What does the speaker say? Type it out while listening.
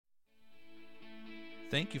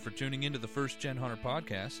Thank you for tuning into the First Gen Hunter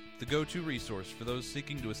Podcast, the go-to resource for those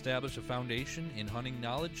seeking to establish a foundation in hunting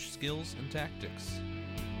knowledge, skills, and tactics.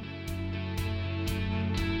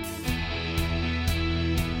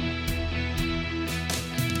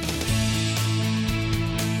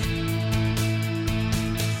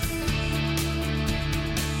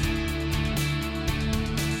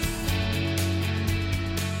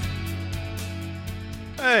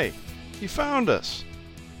 Hey, you found us.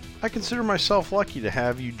 I consider myself lucky to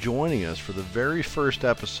have you joining us for the very first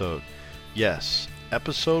episode. Yes,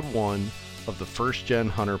 episode 1 of the First Gen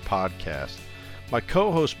Hunter Podcast. My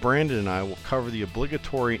co-host Brandon and I will cover the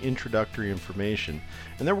obligatory introductory information,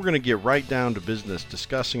 and then we're going to get right down to business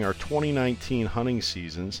discussing our 2019 hunting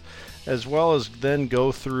seasons, as well as then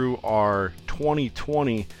go through our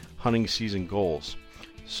 2020 hunting season goals.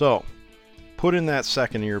 So, put in that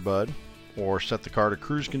second earbud, or set the car to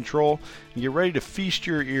cruise control, and get ready to feast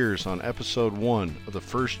your ears on episode 1 of the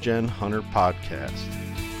First Gen Hunter Podcast.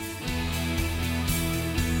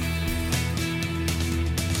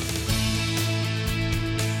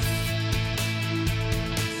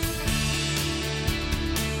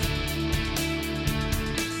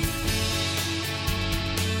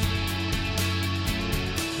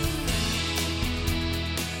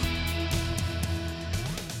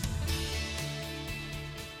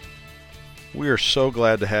 We are so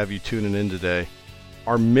glad to have you tuning in today.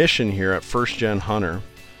 Our mission here at First Gen Hunter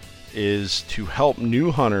is to help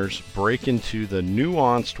new hunters break into the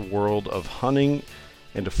nuanced world of hunting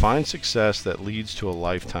and to find success that leads to a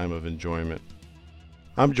lifetime of enjoyment.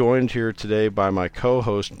 I'm joined here today by my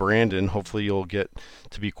co-host Brandon. Hopefully you'll get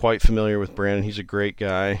to be quite familiar with Brandon. He's a great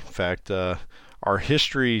guy. In fact, our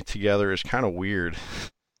history together is kind of weird.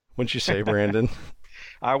 Wouldn't you say, Brandon?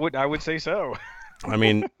 I would say so. I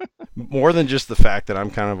mean, more than just the fact that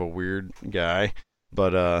I'm kind of a weird guy,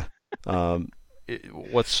 but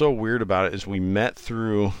what's so weird about it is we met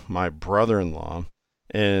through my brother-in-law,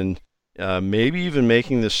 and maybe even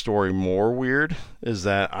making this story more weird is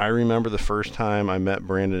that I remember the first time I met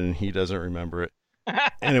Brandon and he doesn't remember it,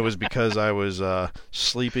 and it was because I was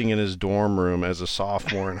sleeping in his dorm room as a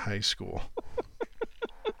sophomore in high school.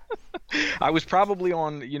 I was probably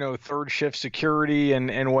on, third shift security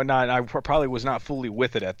and whatnot. I probably was not fully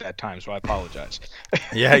with it at that time, so I apologize.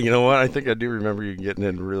 Yeah, you know what? I think I do remember you getting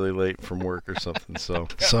in really late from work or something. So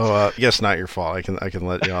yes, not your fault. I can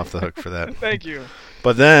let you off the hook for that. Thank you.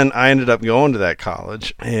 But then I ended up going to that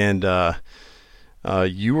college, and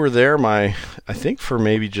you were there I think for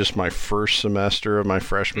maybe just my first semester of my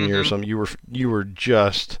freshman year or something. You were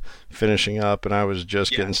just finishing up, and I was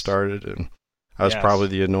just getting started, and I was probably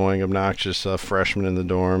the annoying, obnoxious freshman in the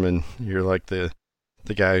dorm, and you're like the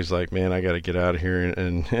guy who's like, man, I got to get out of here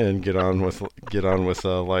and get on with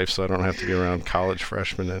life, so I don't have to be around college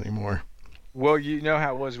freshmen anymore. Well, you know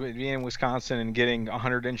how it was with being in Wisconsin and getting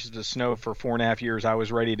 100 inches of snow for 4.5 years. I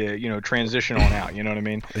was ready to, transition on out. You know what I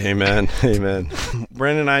mean? Amen.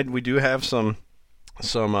 Brandon and I, we do have some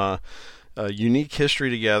unique history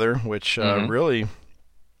together, which really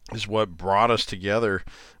is what brought us together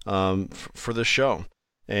for this show,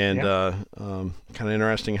 and kind of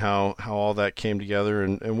interesting how all that came together,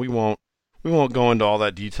 and we won't go into all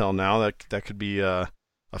that detail now. That could be a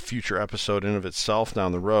future episode in of itself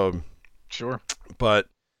down the road. Sure. But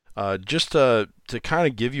just to kind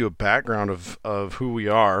of give you a background of who we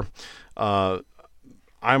are,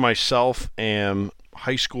 I myself am a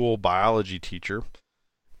high school biology teacher.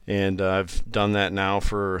 And I've done that now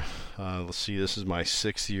for, this is my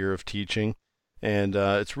 6th year of teaching. And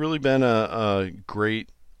it's really been a great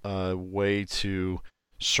way to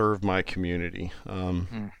serve my community.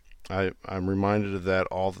 I'm reminded of that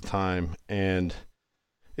all the time. And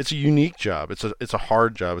it's a unique job. It's a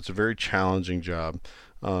hard job. It's a very challenging job.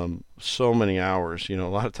 So many hours. A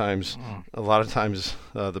lot of times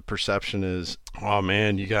the perception is, oh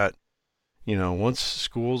man, you got, once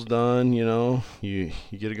school's done, you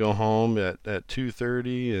get to go home at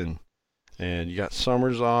 2:30 and you got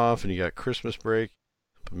summers off and you got Christmas break.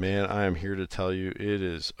 But man, I am here to tell you it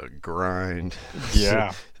is a grind.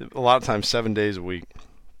 Yeah. A lot of times 7 days a week.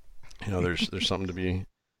 There's something to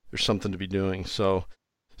be doing. So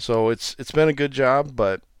it's been a good job,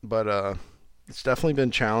 but it's definitely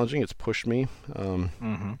been challenging. It's pushed me.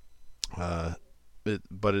 But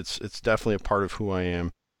it's definitely a part of who I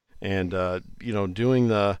am. And, doing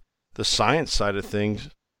the science side of things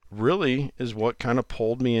really is what kind of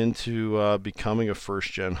pulled me into becoming a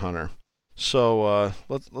first-gen hunter. So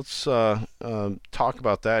let's talk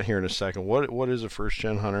about that here in a second. What is a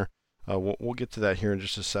first-gen hunter? We'll get to that here in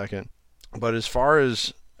just a second. But as far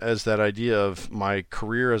as that idea of my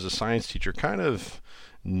career as a science teacher, kind of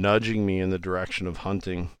nudging me in the direction of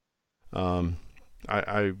hunting.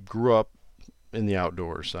 I grew up in the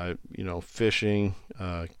outdoors. Fishing,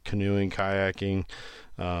 canoeing, kayaking,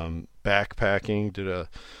 backpacking.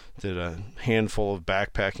 Did a handful of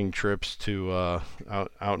backpacking trips to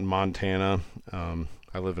out in Montana.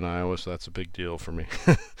 I live in Iowa, so that's a big deal for me.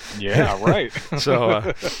 Yeah, right.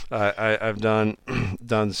 So I've done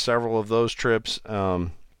several of those trips.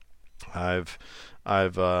 I've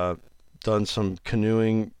done some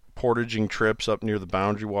canoeing, portaging trips up near the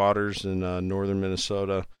Boundary Waters in northern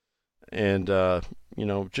Minnesota, and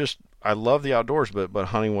just I love the outdoors, but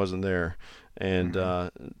hunting wasn't there,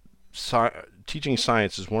 and teaching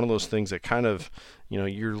science is one of those things that kind of,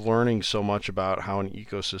 you're learning so much about how an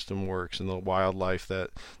ecosystem works and the wildlife that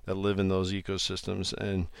live in those ecosystems,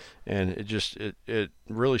 and it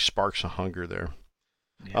really sparks a hunger there.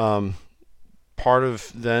 Yeah. Part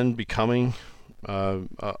of then becoming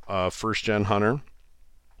a first-gen hunter,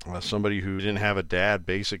 somebody who didn't have a dad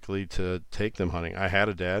basically to take them hunting. I had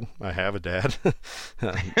a dad. I have a dad.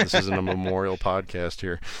 This isn't a memorial podcast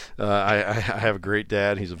here. I have a great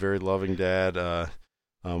dad. He's a very loving dad.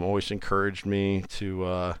 Always encouraged me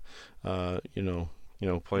to,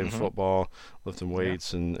 playing football, lifting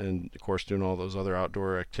weights, and of course doing all those other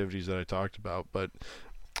outdoor activities that I talked about. But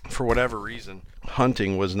for whatever reason,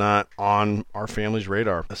 hunting was not on our family's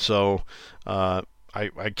radar. So I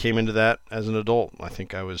came into that as an adult. I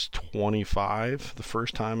think I was 25 the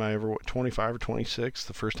first time I ever 25 or 26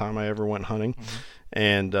 the first time I ever went hunting,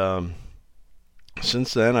 and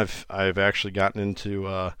since then I've actually gotten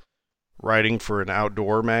into writing for an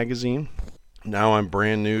outdoor magazine. Now I'm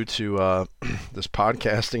brand new to this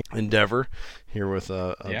podcasting endeavor here with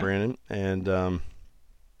Brandon, and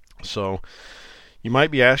so you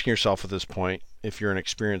might be asking yourself at this point, if you're an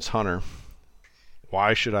experienced hunter,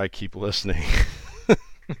 why should I keep listening?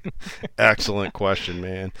 Excellent question,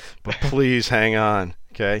 man. But please hang on,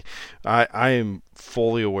 okay? I am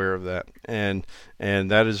fully aware of that, and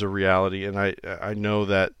that is a reality, and I know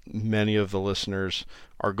that many of the listeners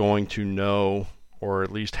are going to know or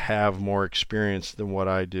at least have more experience than what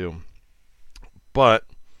I do. But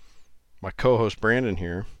my co-host Brandon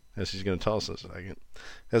here, as he's going to tell us in a second,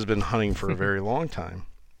 has been hunting for a very long time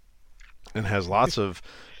and has lots of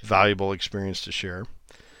valuable experience to share.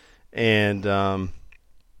 And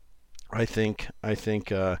I think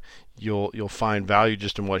you'll find value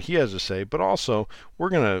just in what he has to say, but also we're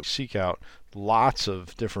going to seek out lots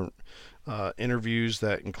of different interviews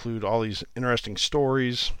that include all these interesting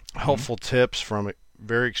stories, helpful tips from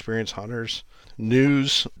very experienced hunters,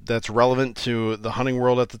 news that's relevant to the hunting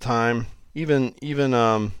world at the time, even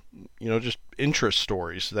just interest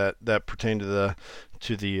stories that pertain to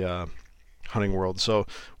the hunting world. So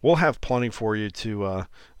we'll have plenty for you to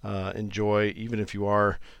enjoy, even if you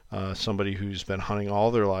are somebody who's been hunting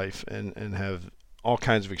all their life and have all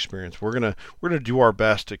kinds of experience. We're gonna do our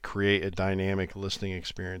best to create a dynamic listening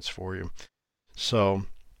experience for you. So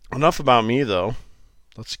enough about me, though.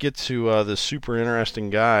 Let's get to this super interesting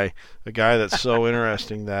guy, a guy that's so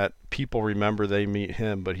interesting that people remember they meet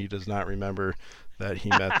him, but he does not remember that he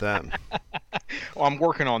met them. Well, I'm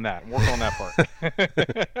working on that. Part.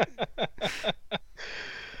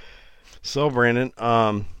 So, Brandon,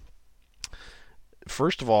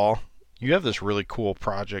 first of all, you have this really cool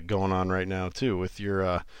project going on right now too with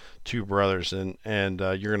your two brothers, and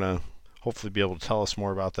you're gonna hopefully be able to tell us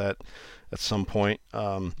more about that at some point.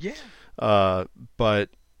 But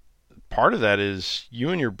part of that is you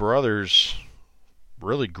and your brothers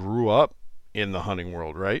really grew up in the hunting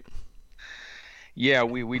world, right? Yeah,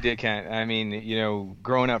 we did kind of. I mean,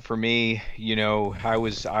 growing up for me, I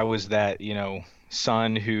was that,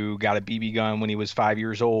 son who got a BB gun when he was 5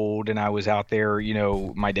 years old, and I was out there,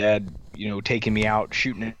 my dad, taking me out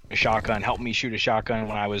shooting a shotgun, helping me shoot a shotgun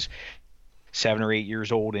when I was 7 or 8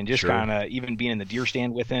 years old, and just kind of even being in the deer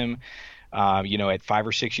stand with him. At 5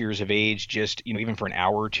 or 6 years of age, just, even for an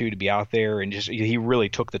hour or two to be out there, and just, he really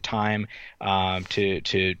took the time to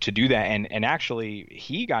do that. And actually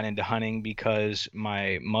he got into hunting because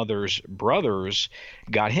my mother's brothers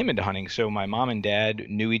got him into hunting. So my mom and dad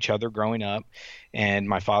knew each other growing up, and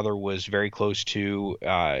my father was very close to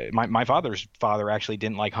my father's father actually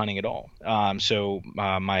didn't like hunting at all. So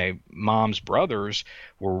my mom's brothers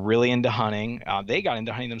were really into hunting. They got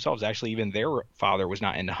into hunting themselves. Actually, even their father was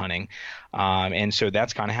not into hunting. And so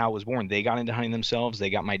that's kind of how it was born. They got into hunting themselves. They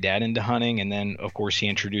got my dad into hunting. And then, of course, he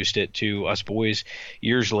introduced it to us boys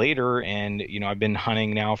years later. And, I've been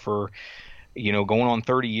hunting now for, going on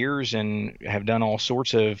 30 years and have done all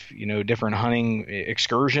sorts of, different hunting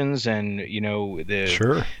excursions, and,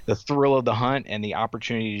 the thrill of the hunt and the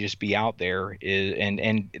opportunity to just be out there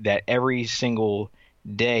and that every single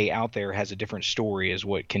day out there has a different story is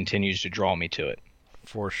what continues to draw me to it.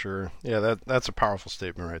 For sure. Yeah, that's a powerful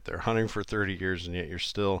statement right there. Hunting for 30 years and yet you're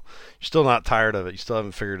still not tired of it. You still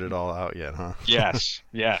haven't figured it all out yet, huh? Yes,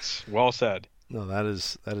 yes. Well said. No, that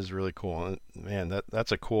is really cool. And, man,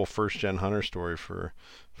 that's a cool first gen hunter story for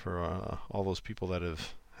all those people that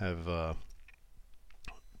have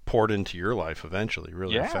poured into your life eventually,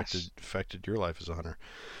 really Yes. affected your life as a hunter.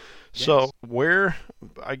 Yes. So where,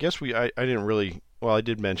 I guess I didn't really, well, I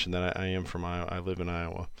did mention that I am from Iowa. I live in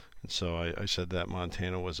Iowa. And so I said that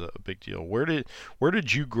Montana was a big deal. Where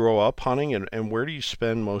did you grow up hunting, and where do you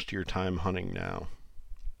spend most of your time hunting now?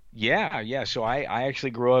 Yeah, yeah. So I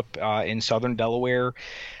actually grew up in southern Delaware.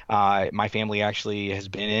 My family actually has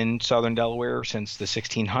been in southern Delaware since the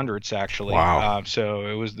 1600s, actually. Wow. So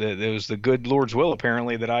it was the good Lord's will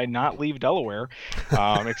apparently that I not leave Delaware,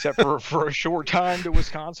 except for a short time to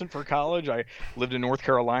Wisconsin for college. I lived in North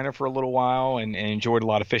Carolina for a little while and enjoyed a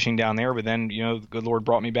lot of fishing down there. But then the good Lord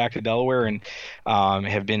brought me back to Delaware and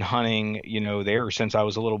have been hunting there since I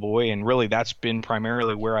was a little boy. And really that's been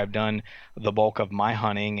primarily where I've done the bulk of my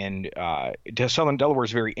hunting. And southern Delaware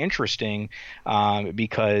is very interesting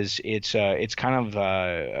because it's kind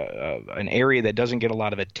of an area that doesn't get a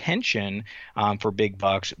lot of attention for big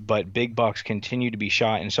bucks, but big bucks continue to be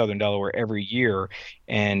shot in southern Delaware every year.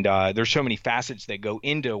 And there's so many facets that go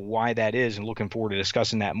into why that is, and looking forward to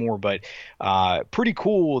discussing that more. But pretty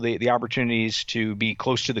cool the opportunities to be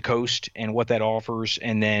close to the coast and what that offers,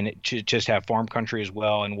 and then to just have farm country as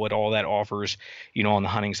well and what all that offers, on the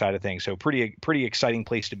hunting side of things. So pretty exciting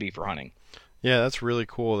place to be for hunting. Yeah, that's really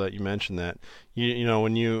cool that you mentioned that.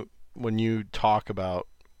 When you talk about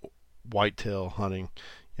whitetail hunting,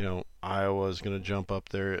 Iowa's going to jump up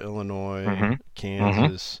there, Illinois, Mm-hmm.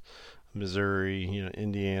 Kansas, Missouri,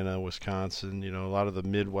 Indiana, Wisconsin, a lot of the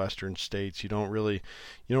Midwestern states. You don't really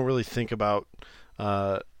think about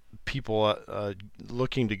people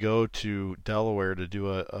looking to go to Delaware to do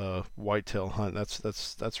a whitetail hunt.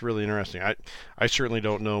 That's really interesting. I certainly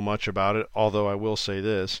don't know much about it, although I will say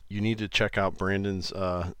this: you need to check out Brandon's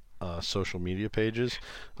social media pages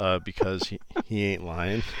because he ain't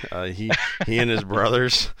lying. He and his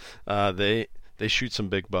brothers they shoot some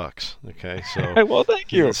big bucks. Okay, so Well,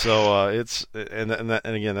 thank you. so it's and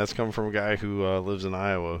again that's coming from a guy who lives in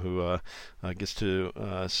Iowa who gets to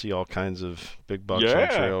see all kinds of big bucks on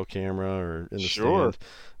Yeah. trail camera or in the Sure.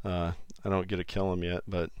 stand. I don't get to kill them yet,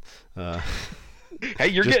 but Hey,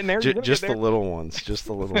 you're just getting there. You're gonna just get the there. little ones, just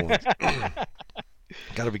the little ones.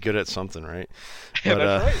 Got to be good at something, right? Yeah,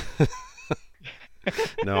 But that's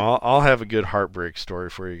right. no, I'll have a good heartbreak story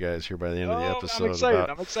for you guys here by the end of the Oh, I'm episode excited.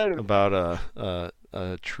 I'm excited. about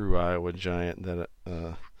a true Iowa giant that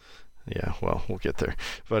yeah, well, we'll get there.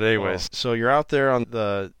 But anyways, so you're out there on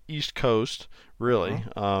the East Coast, really,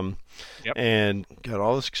 Yep. and got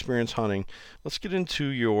all this experience hunting. Let's get into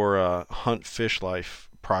your Hunt Fish Life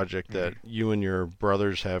project that you and your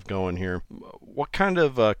brothers have going here. What kind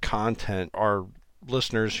of content are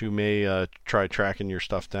listeners who may try tracking your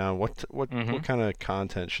stuff down? What kind of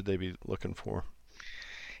content should they be looking for?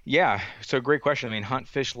 Yeah, so great question. I mean, Hunt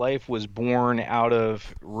Fish Life was born out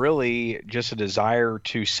of really just a desire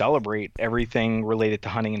to celebrate everything related to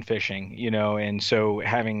hunting and fishing, and so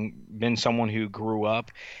having been someone who grew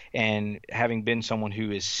up and having been someone who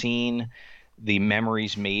has seen the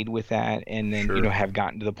memories made with that, and then, Sure. have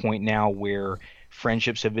gotten to the point now where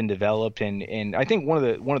friendships have been developed. And I think one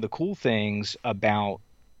of the cool things about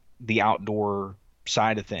the outdoor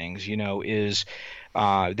side of things, is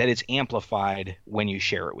that it's amplified when you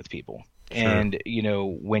share it with people. Sure. And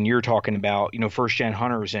when you're talking about first gen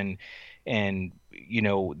hunters and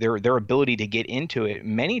their ability to get into it,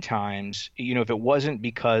 many times, if it wasn't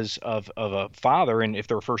because of a father, and if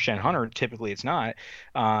they're a first gen hunter, typically it's not.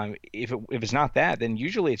 If it's not that, then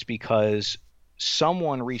usually it's because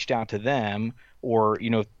someone reached out to them, or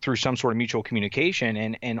through some sort of mutual communication,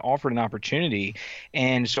 and offered an opportunity.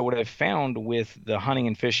 And so what I've found with the hunting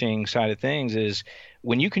and fishing side of things is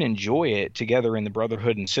when you can enjoy it together in the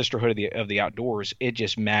brotherhood and sisterhood of the outdoors, it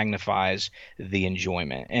just magnifies the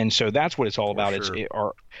enjoyment. And so that's what it's all about.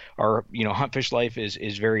 sure. Our Hunt Fish Life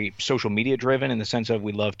is very social media driven, in the sense of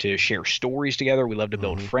we love to share stories together, we love to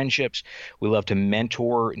build friendships, we love to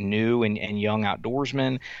mentor new and young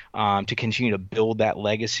outdoorsmen, to continue to build that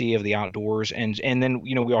legacy of the outdoors. And then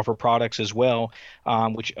we offer products as well,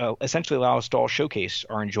 which essentially allow us to all showcase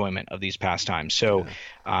our enjoyment of these pastimes. So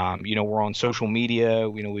we're on social media.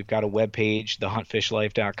 We've got a web page,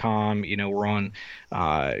 thehuntfishlife.com. We're on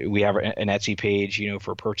we have an Etsy page,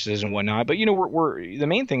 for purchases and whatnot. But we're the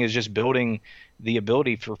main thing is just building the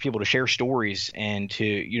ability for people to share stories and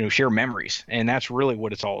to share memories, and that's really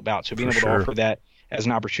what it's all about. So being For able sure. to offer that as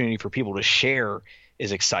an opportunity for people to share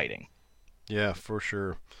is exciting. Yeah, for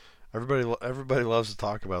sure. Everybody loves to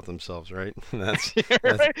talk about themselves, right? that's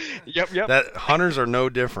Yep. that hunters are no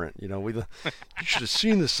different. You should have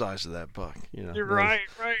seen the size of that buck. You're right.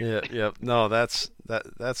 Yeah. No, that's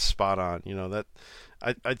spot on. That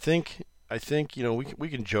I think we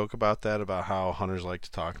can joke about that, about how hunters like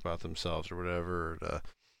to talk about themselves or whatever, or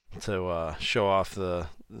to show off the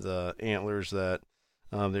antlers that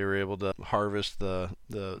they were able to harvest the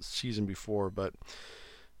season before, but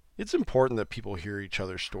it's important that people hear each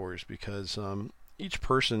other's stories, because each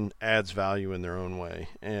person adds value in their own way,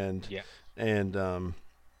 and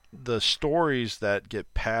the stories that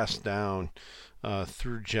get passed down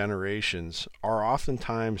through generations are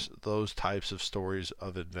oftentimes those types of stories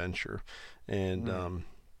of adventure, and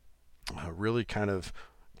really kind of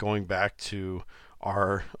going back to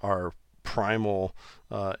our primal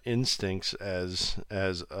instincts as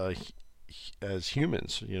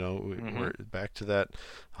humans. We're back to that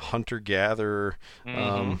hunter-gatherer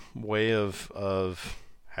way of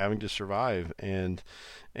having to survive, and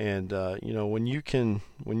when you can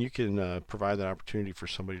provide that opportunity for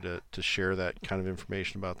somebody to share that kind of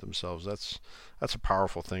information about themselves, that's a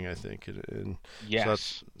powerful thing, I think. And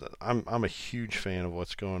yes, so I'm a huge fan of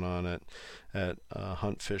what's going on at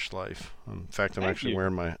Hunt Fish Life. In fact, I'm actually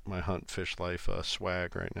wearing my Hunt Fish Life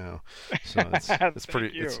swag right now, so it's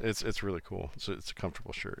pretty. It's really cool. It's a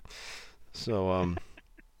comfortable shirt. So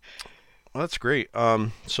well, that's great.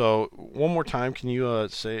 So one more time, can you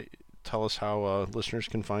tell us how listeners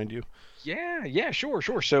can find you? Yeah, sure.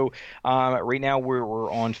 So right now we're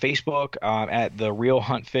on Facebook at The Real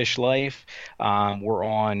Hunt Fish Life. We're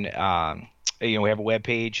on we have a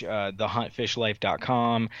webpage,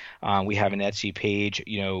 thehuntfishlife.com. We have an Etsy page,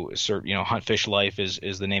 Hunt Fish Life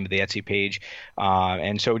is the name of the Etsy page.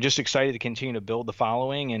 And so just excited to continue to build the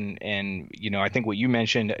following. And I think what you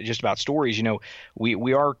mentioned just about stories,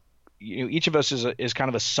 we are, each of us is kind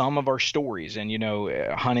of a sum of our stories, and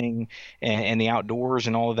hunting and the outdoors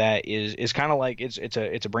and all of that is kind of like it's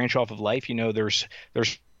a branch off of life. There's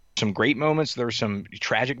some great moments, there's some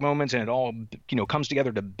tragic moments, and it all comes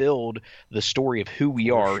together to build the story of who we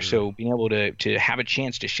are. Sure. So being able to have a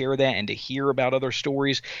chance to share that and to hear about other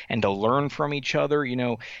stories and to learn from each other.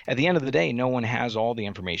 At the end of the day, no one has all the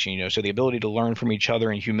information. So the ability to learn from each other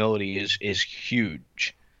and humility is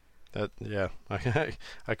huge.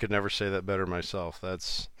 I could never say that better myself.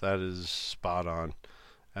 That is spot on.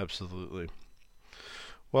 Absolutely.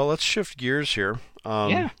 Well, let's shift gears here.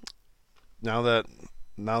 Now that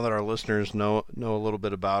our listeners know a little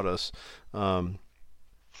bit about us,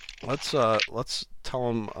 let's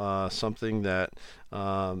tell them something that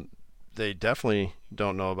they definitely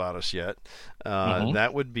don't know about us yet.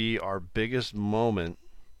 That would be our biggest moment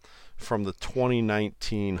from the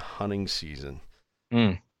 2019 hunting season.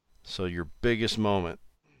 So your biggest moment.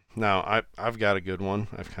 Now, I've got a good one.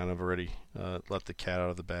 I've kind of already let the cat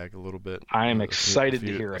out of the bag a little bit. I am excited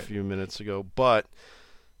to hear it. A few minutes ago. But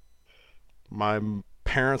my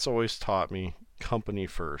parents always taught me company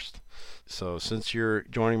first. So since you're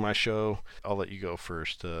joining my show, I'll let you go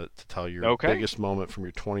first to tell your biggest moment from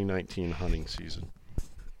your 2019 hunting season.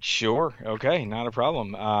 Sure. Okay. Not a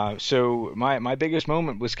problem. So my biggest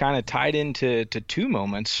moment was kind of tied into two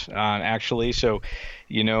moments, actually. So,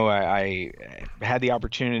 I had the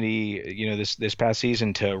opportunity, this past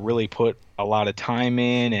season to really put a lot of time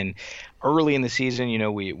in, and early in the season,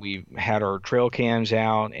 we had our trail cams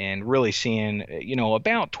out and really seeing,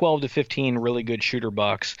 about 12 to 15 really good shooter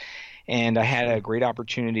bucks. And I had a great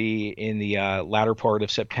opportunity in the latter part of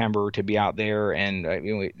September to be out there,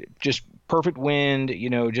 and just perfect wind,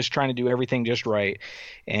 just trying to do everything just right.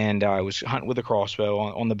 And I was hunting with a crossbow.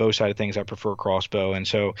 On the bow side of things, I prefer crossbow. And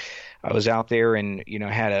so I was out there and,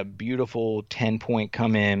 had a beautiful 10-point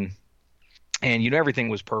come in. And, everything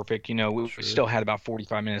was perfect. We still had about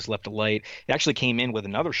 45 minutes left of light. It actually came in with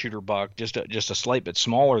another shooter buck, just a slight bit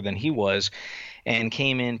smaller than he was, and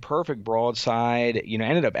came in perfect broadside,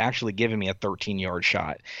 ended up actually giving me a 13-yard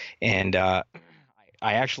shot. And I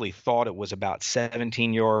actually thought it was about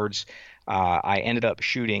 17 yards. I ended up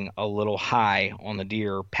shooting a little high on the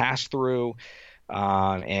deer, passed through.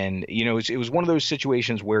 And it was one of those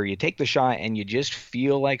situations where you take the shot and you just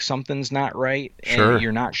feel like something's not right, and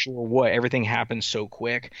you're not sure what. Everything happens so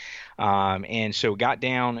quick. And so got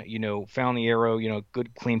down, found the arrow,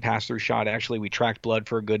 good clean pass through shot. Actually, we tracked blood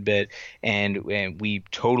for a good bit, and we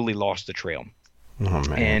totally lost the trail. Oh,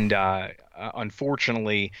 man. And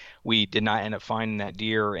unfortunately, we did not end up finding that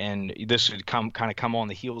deer, and this had come on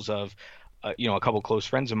the heels of a couple close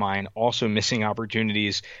friends of mine also missing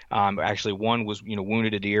opportunities. Actually, one was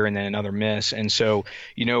wounded a deer, and then another miss. And so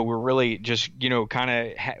we're really just kind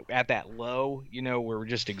of at that low. We're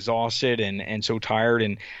just exhausted and so tired.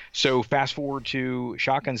 And so fast forward to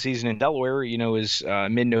shotgun season in Delaware. Is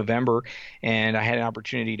mid-November, and I had an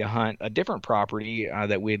opportunity to hunt a different property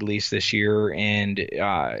that we had leased this year, and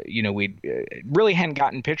we really hadn't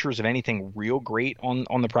gotten pictures of anything real great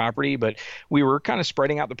on the property, but we were kind of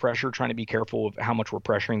spreading out the pressure, trying to be careful of how much we're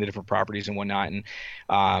pressuring the different properties and whatnot.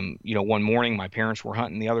 And one morning my parents were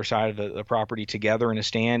hunting the other side of the property together in a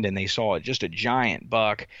stand, and they saw just a giant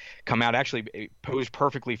buck come out. Actually, it posed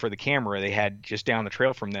perfectly for the camera they had just down the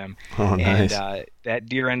trail from them. Oh, nice. And that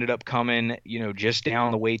deer ended up coming just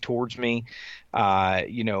down the way towards me.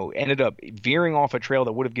 Ended up veering off a trail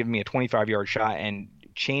that would have given me a 25-yard shot and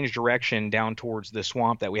changed direction down towards the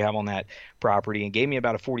swamp that we have on that property and gave me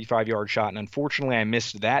about a 45-yard shot. And unfortunately, I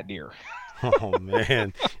missed that deer. Oh,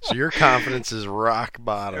 man. So your confidence is rock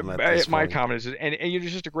bottom at this My point. confidence is, and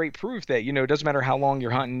it's just a great proof that, it doesn't matter how long you're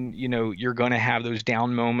hunting, you're going to have those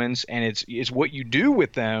down moments, and it's what you do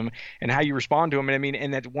with them and how you respond to them. And I mean,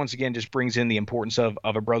 and that once again just brings in the importance of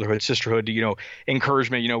a brotherhood, sisterhood,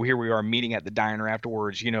 encouragement. Here we are meeting at the diner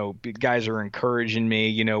afterwards, guys are encouraging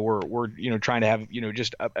me, we're trying to have,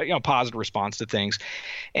 just a positive response to things.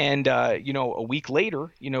 And, a week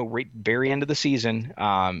later, right very end of the season,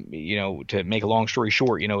 to make a long story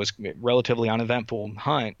short, it was a relatively uneventful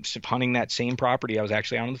hunt, hunting that same property. I was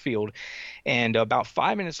actually out in the field, and about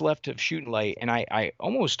 5 minutes left of shooting light. And I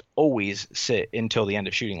almost always sit until the end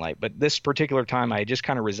of shooting light. But this particular time, I just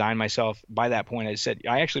kind of resigned myself. By that point,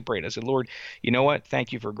 I actually prayed. I said, Lord, you know what?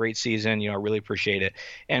 Thank you for a great season. I really appreciate it.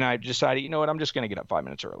 And I decided, I'm just going to get up 5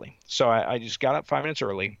 minutes early. So I just got up 5 minutes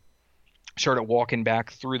early, started walking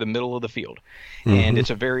back through the middle of the field. And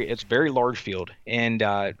it's a very large field. And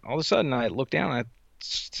all of a sudden I looked down and I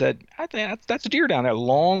said, I think that's a deer down there. A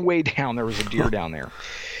long way down, there was a deer down there.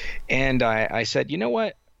 And I said, you know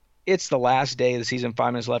what? It's the last day of the season,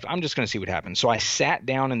 5 minutes left. I'm just going to see what happens. So I sat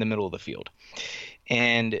down in the middle of the field.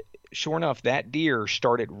 And sure enough, that deer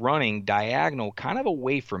started running diagonal kind of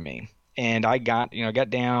away from me. And I got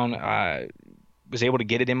down, was able to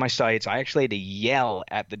get it in my sights. I actually had to yell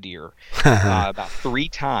at the deer about 3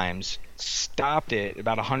 times, stopped it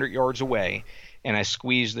about 100 yards away, and I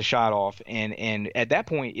squeezed the shot off. And at that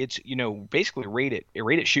point, it's, basically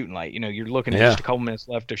rated shooting light. You're looking at just a couple minutes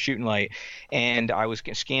left of shooting light. And I was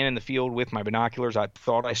scanning the field with my binoculars. I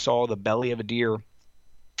thought I saw the belly of a deer.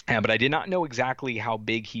 But I did not know exactly how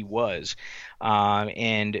big he was.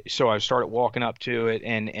 And so I started walking up to it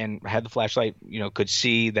and had the flashlight, could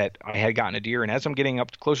see that I had gotten a deer. And as I'm getting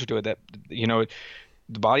up closer to it, that,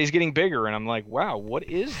 the body's getting bigger. And I'm like, wow, what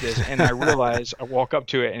is this? And I realize I walk up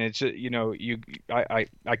to it and it's,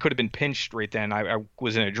 I could have been pinched right then. I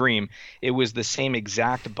was in a dream. It was the same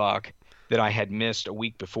exact buck that I had missed a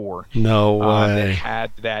week before. No way. That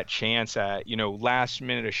had that chance at, last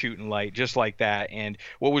minute of shooting light, just like that. And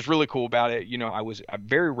what was really cool about it,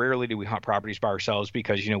 very rarely do we hunt properties by ourselves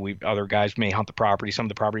because, other guys may hunt the property. Some of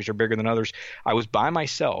the properties are bigger than others. I was by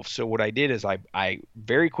myself. So what I did is I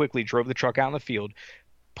very quickly drove the truck out in the field,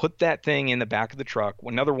 put that thing in the back of the truck.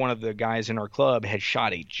 Another one of the guys in our club had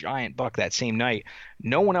shot a giant buck that same night.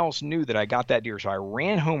 No one else knew that I got that deer, so I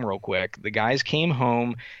ran home real quick. The guys came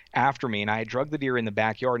home after me, and I had drugged the deer in the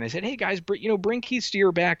backyard. And I said, hey, guys, bring Keith's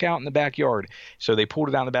deer back out in the backyard. So they pulled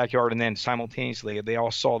it out in the backyard, and then simultaneously they all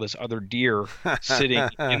saw this other deer sitting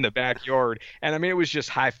in the backyard. And, I mean, it was just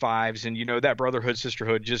high fives and, that brotherhood,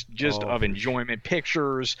 sisterhood, just of enjoyment,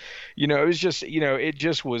 pictures. It was just, it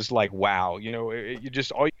just was like, wow. You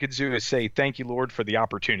just all you could do is say, thank you, Lord, for the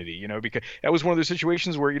opportunity, because that was one of those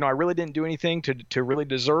situations where, I really didn't do anything to really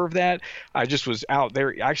deserve that. I just was out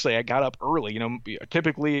there. Actually, I got up early.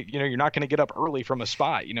 Typically, you're not going to get up early from a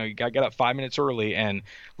spot. You got to get up 5 minutes early, and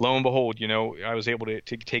lo and behold, I was able to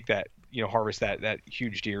take that, harvest that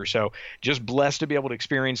huge deer. So just blessed to be able to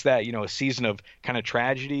experience that, a season of kind of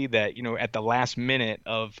tragedy that, at the last minute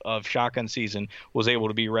of shotgun season was able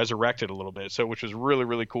to be resurrected a little bit. So, which was really,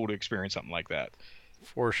 really cool to experience something like that.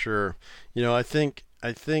 For sure. I think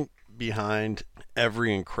behind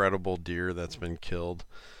every incredible deer that's been killed,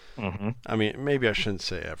 I mean, maybe I shouldn't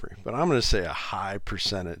say every, but I'm going to say a high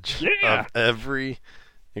percentage of every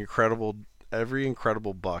incredible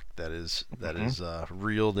buck that is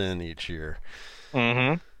reeled in each year.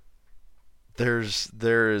 There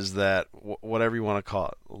is that, whatever you want to call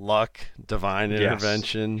it, luck, divine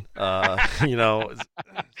intervention, something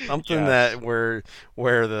that where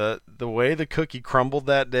the way the cookie crumbled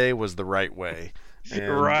that day was the right way.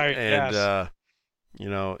 And,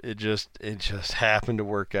 it just happened to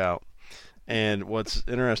work out. And what's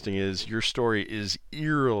interesting is your story is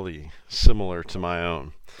eerily similar to my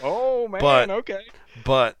own. Oh, man, okay.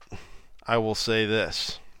 But I will say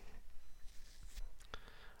this.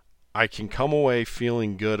 I can come away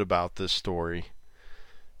feeling good about this story,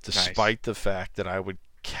 despite the fact that I would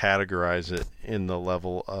categorize it in the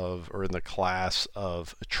level of, or in the class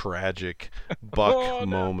of, tragic Buck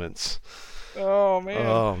moments. Oh man.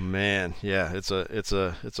 Oh man. Yeah, it's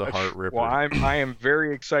a heart ripper. Well, I am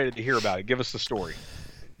very excited to hear about it. Give us the story.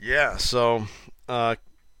 Yeah, so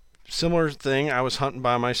similar thing, I was hunting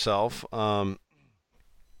by myself. My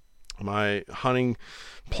hunting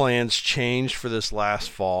plans changed for this last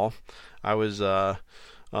fall. I was I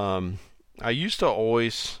used to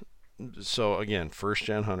always, so again, first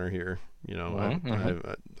gen hunter here, you know.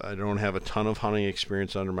 I don't have a ton of hunting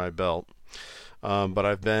experience under my belt, but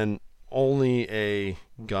I've been only a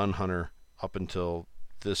gun hunter up until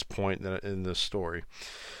this point in this story.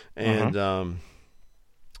 And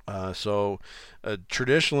so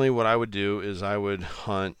traditionally what I would do is I would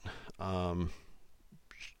hunt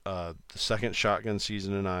the second shotgun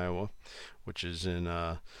season in Iowa, which is in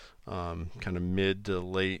kind of mid to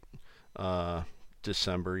late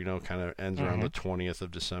December, you know, kind of ends around the 20th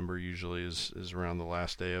of December, usually is around the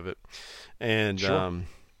last day of it. And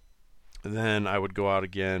then I would go out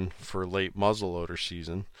again for late muzzleloader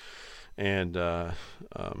season and try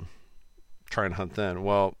and hunt then.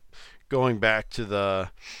 Well, going back to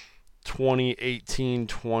the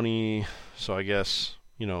 2018-20, so I guess,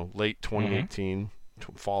 you know, late 2018,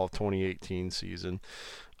 fall of 2018 season,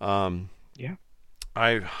 I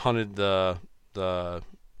hunted the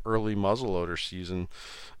early muzzleloader season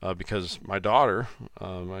because my daughter,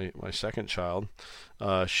 my second child,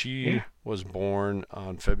 she was born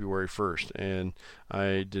on February 1st, and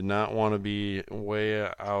I did not want to be way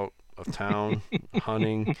out of town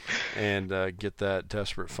hunting and get that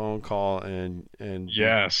desperate phone call and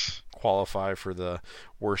qualify for the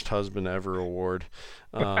worst husband ever award.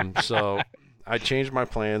 So I changed my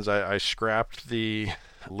plans. I scrapped the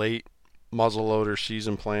late muzzleloader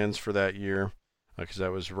season plans for that year because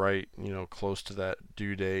that was right, you know, close to that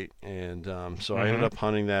due date. And so I ended up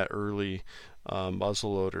hunting that early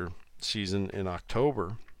muzzleloader season in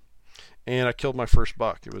October, and I killed my first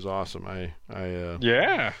buck. It was awesome. I got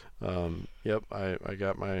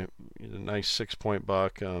my nice 6-point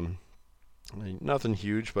buck. Nothing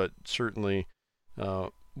huge, but certainly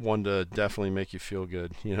one to definitely make you feel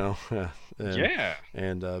good, you know.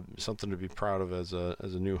 And something to be proud of as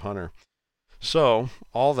a new hunter. So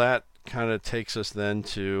all that kind of takes us then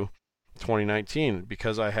to 2019.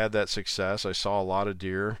 Because I had that success, I saw a lot of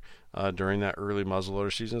deer during that early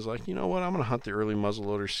muzzleloader season. I was like, you know what, I'm going to hunt the early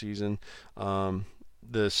muzzleloader season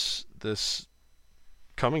this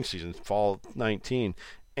coming season, fall 19.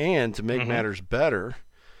 And to make matters better,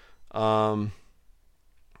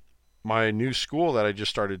 my new school that I just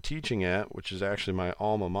started teaching at, which is actually my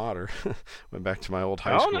alma mater, went back to my old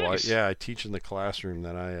high school. Nice. I teach in the classroom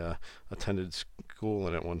that I attended school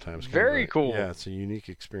in at one time. It's very cool. Yeah, it's a unique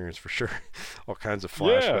experience for sure. All kinds of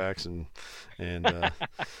flashbacks and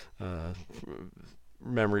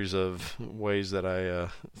memories of ways that I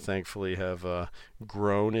thankfully have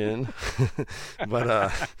grown in.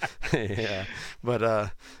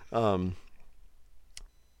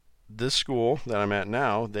 This school that I'm at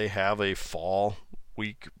now, they have a fall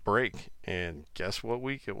week break, and guess what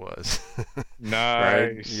week it was?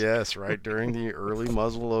 Nice. Right? Yes, right during the early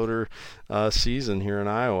muzzleloader season here in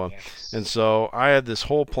Iowa. Yes. And so I had this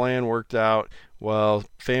whole plan worked out. Well,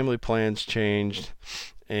 family plans changed,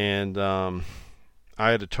 and I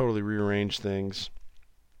had to totally rearrange things,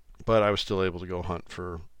 but I was still able to go hunt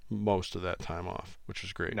for most of that time off, which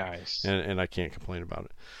was great. Nice. And I can't complain about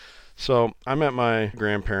it. So I'm at my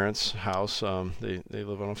grandparents' house. They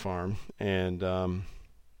live on a farm, and so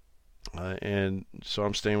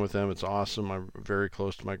I'm staying with them. It's awesome. I'm very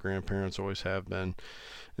close to my grandparents, always have been,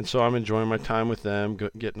 and so I'm enjoying my time with them.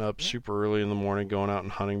 Getting up super early in the morning, going out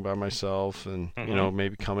and hunting by myself, and you know,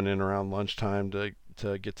 maybe coming in around lunchtime to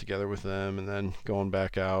get together with them, and then going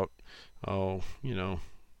back out.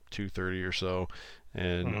 2:30 or so,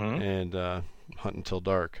 and hunt until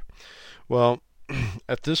dark. Well,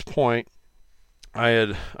 at this point, I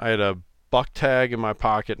had a buck tag in my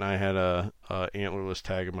pocket, and I had a antlerless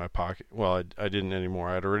tag in my pocket. Well, I didn't anymore.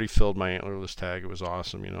 I had already filled my antlerless tag. It was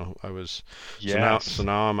awesome, you know. I was so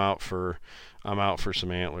now I'm out for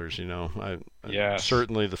some antlers, you know.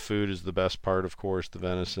 Certainly the food is the best part, of course, the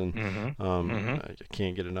venison. I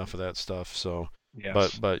can't get enough of that stuff. So,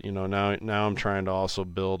 but you know, now I'm trying to also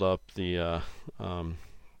build up the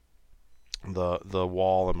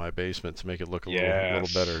wall in my basement to make it look a little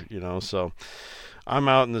better, you know. So I'm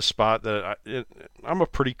out in the spot that I'm a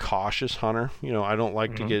pretty cautious hunter. You know, I don't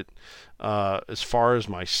like to get as far as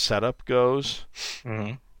my setup goes.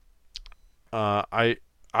 I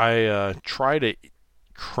try to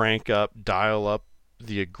dial up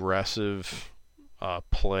the aggressive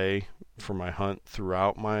play for my hunt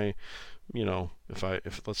throughout my, you know, if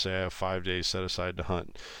let's say I have 5 days set aside to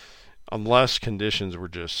hunt, unless conditions were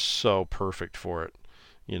just so perfect for it.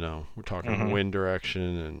 You know, we're talking wind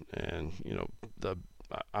direction and you know,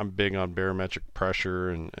 I'm big on barometric pressure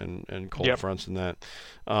and cold fronts and that.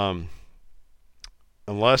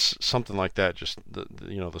 Unless something like that, just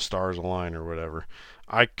the stars align or whatever,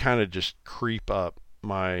 I kind of just creep up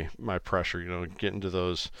my pressure. You know, get into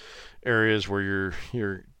those areas where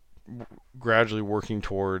you're gradually working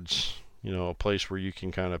towards, you know, a place where you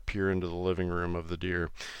can kind of peer into the living room of the deer,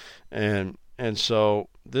 and so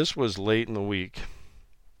this was late in the week.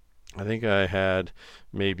 I think I had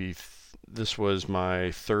maybe this was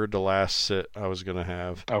my third to last sit I was going to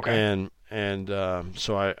have. Okay. And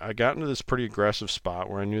so I got into this pretty aggressive spot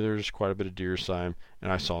where I knew there was quite a bit of deer sign, and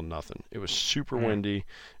I saw nothing. It was super windy.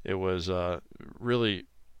 It was really,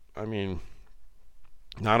 I mean,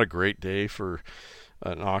 not a great day for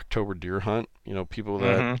an October deer hunt. You know, people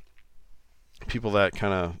that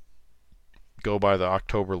kind of go by the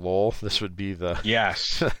October lull. This would be the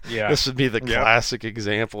this would be the classic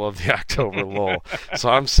example of the October lull. So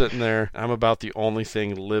I'm sitting there. I'm about the only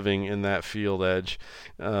thing living in that field edge,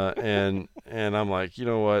 and I'm like, you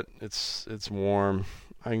know what? It's warm.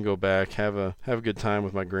 I can go back, have a good time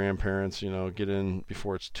with my grandparents. You know, get in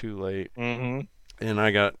before it's too late. And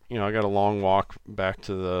I got a long walk back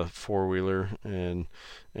to the 4-wheeler, and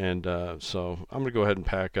so I'm gonna go ahead and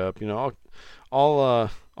pack up. You know,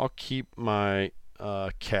 I'll keep my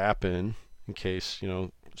cap in case, you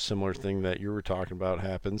know, similar thing that you were talking about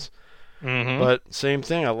happens. But same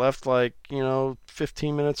thing, I left like, you know,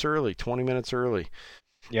 15 minutes early, 20 minutes early.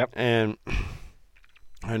 And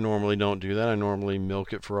I normally don't do that. I normally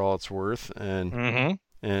milk it for all it's worth, and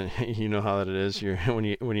you know how that it is. When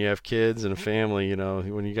you have kids and a family, you know,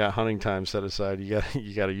 when you got hunting time set aside, you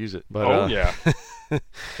got to use it. But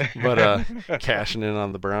but cashing in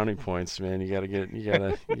on the brownie points, man, you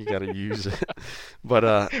gotta use it.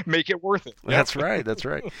 But make it worth it. That's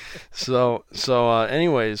right. So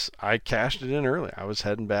anyways, I cashed it in early. I was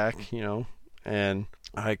heading back, you know, and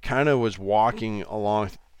I kind of was walking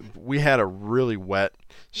along. We had a really wet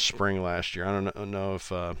spring last year. I don't know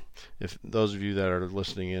if those of you that are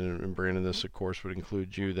listening in, and Brandon, this of course would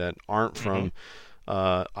include you, that aren't from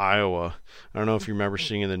Iowa. I don't know if you remember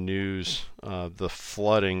seeing in the news the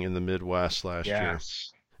flooding in the Midwest last year.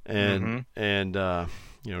 And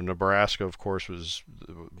you know, Nebraska, of course, was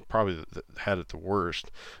probably had it the worst,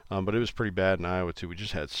 but it was pretty bad in Iowa too. We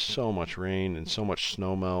just had so much rain and so much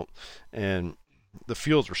snow melt, and the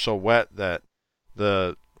fields were so wet that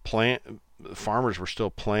the farmers were still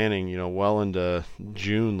planting, you know, well into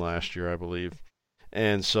June last year, I believe.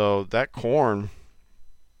 And so that corn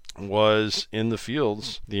was in the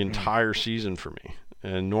fields the entire season for me.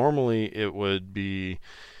 And normally it would be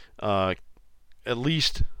at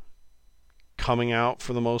least coming out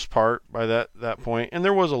for the most part by that point. And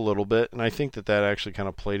there was a little bit, and I think that actually kind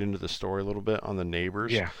of played into the story a little bit on the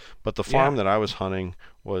neighbors. But the farm that I was hunting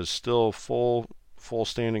was still full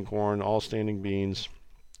standing corn, all standing beans.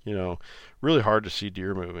 You know, really hard to see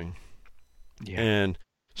deer moving. And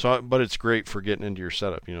so, but it's great for getting into your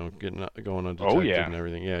setup, you know, going undetected and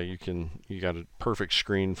everything. You got a perfect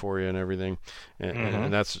screen for you and everything.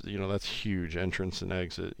 And that's, you know, that's huge, entrance and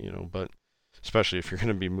exit, you know, but especially if you're going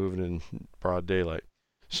to be moving in broad daylight.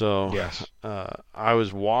 So I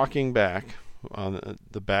was walking back on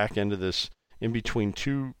the back end of this, in between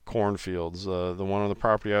two cornfields, the one on the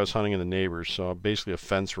property I was hunting and the neighbors. So basically a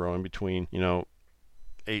fence row in between, you know,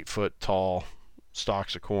 8-foot tall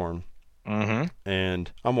stalks of corn.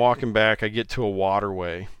 And I'm walking back. I get to a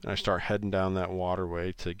waterway, and I start heading down that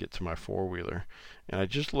waterway to get to my 4-wheeler. And I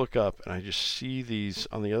just look up, and I just see these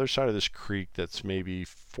on the other side of this creek that's maybe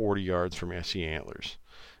 40 yards from me. I see antlers.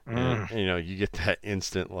 And you know, you get that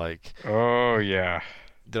instant like, oh yeah,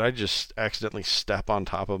 did I just accidentally step on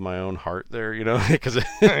top of my own heart there, you know? Because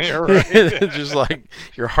it's just like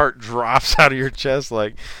your heart drops out of your chest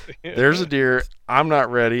like, there's a deer, I'm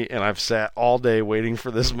not ready, and I've sat all day waiting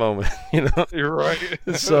for this moment, you know? You're right.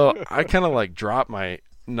 So I kind of like dropped my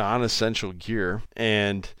non-essential gear,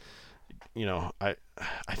 and, you know, I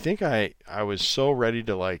think I was so ready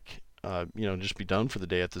to like, you know, just be done for the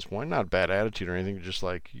day at this point. Not a bad attitude or anything, just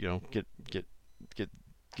like, you know, get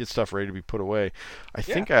stuff ready to be put away. I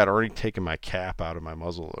think I had already taken my cap out of my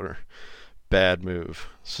muzzleloader, bad move.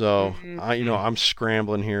 So I'm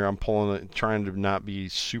scrambling here. I'm pulling it, trying to not be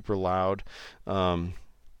super loud.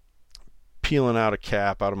 Peeling out a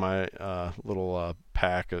cap out of my little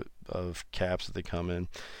pack of caps that they come in.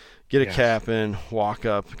 Get a cap in, walk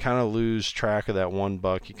up, kind of lose track of that one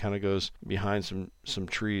buck. He kind of goes behind some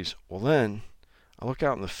trees. Well, then I look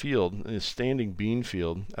out in the field, in a standing bean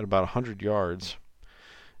field at about 100 yards,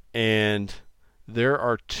 and there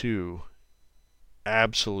are two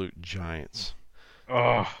absolute giants.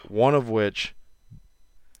 Oh. One of which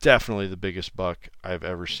definitely the biggest buck I've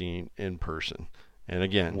ever seen in person. And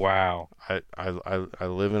again, wow! I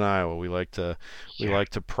live in Iowa. We like to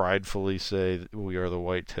pridefully say that we are the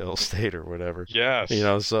whitetail state or whatever. Yes.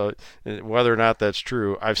 So whether or not that's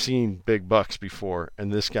true, I've seen big bucks before,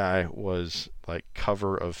 and this guy was like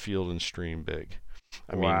cover of Field and Stream big.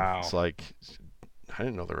 I mean, it's like I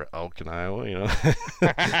didn't know there were elk in Iowa.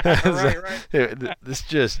 Right. This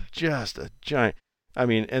just a giant. I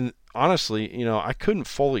mean, and honestly, I couldn't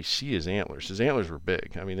fully see his antlers. His antlers were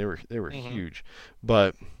big. I mean, they were huge,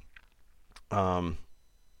 but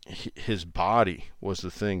his body was the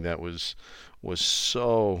thing that was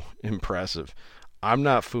so impressive. I'm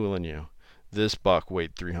not fooling you. This buck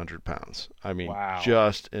weighed 300 pounds. I mean,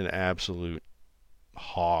 just an absolute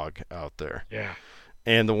hog out there. Yeah.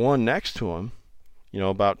 And the one next to him,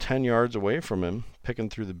 about 10 yards away from him, picking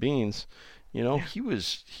through the beans. He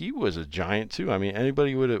was a giant too. I mean,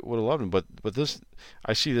 anybody would have loved him, but this,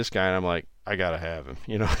 I see this guy and I'm like, I gotta have him.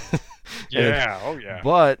 Yeah. Oh yeah.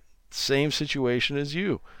 But same situation as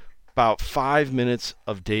you. About 5 minutes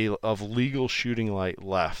of legal shooting light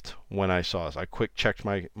left when I saw this. I quick checked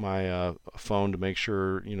my phone to make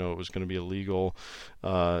sure it was going to be a legal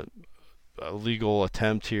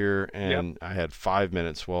attempt here, and I had 5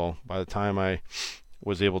 minutes. Well, by the time I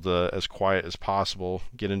was able to, as quiet as possible,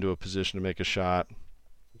 get into a position to make a shot,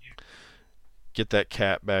 get that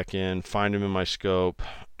cat back in, find him in my scope,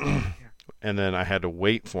 and then I had to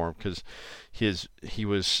wait for him because he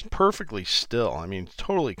was perfectly still. I mean,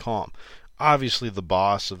 totally calm. Obviously, the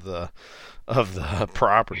boss of the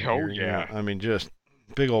property. Oh here, I mean, just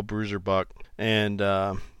big old bruiser buck,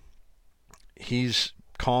 and he's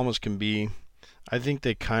calm as can be. I think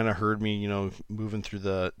they kind of heard me, moving through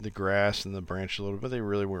the grass and the branch a little bit, but they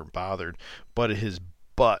really weren't bothered. But his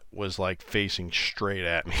butt was like facing straight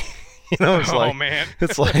at me. It's man.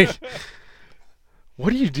 It's like, what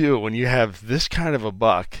do you do when you have this kind of a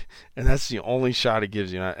buck and that's the only shot it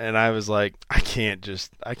gives you? And I was like, I can't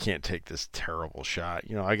take this terrible shot.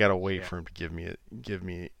 I got to wait for him to give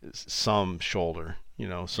me some shoulder,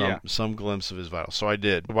 some glimpse of his vitals. So I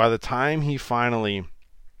did. By the time he finally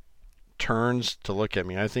turns to look at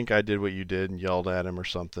me, I think I did what you did and yelled at him or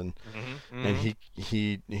something. And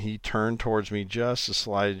he turned towards me just a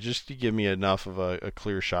slide, just to give me enough of a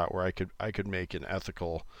clear shot where I could make an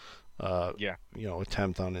ethical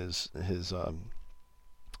attempt on his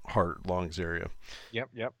heart lungs area.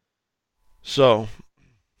 Yep. So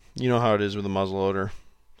you know how it is with a muzzleloader.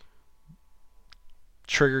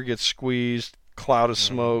 Trigger gets squeezed, cloud of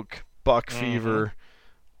smoke, buck fever,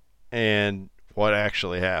 and what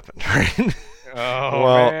actually happened, right?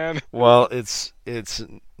 Man. Well, it's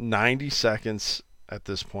 90 seconds at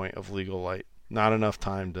this point of legal light. Not enough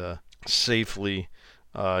time to safely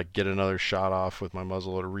get another shot off with my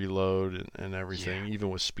muzzleloader, reload and everything. Even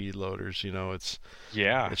with speed loaders, it's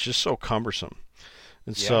just so cumbersome.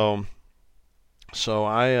 And so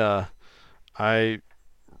I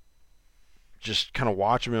just kind of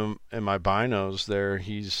watch him in my binos there.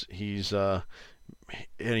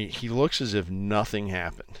 And he looks as if nothing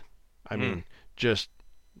happened. I mean, just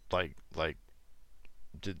like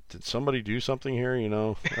did somebody do something here?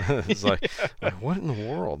 It's like what in the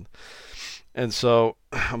world? And so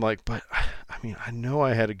I'm like, but I mean, I know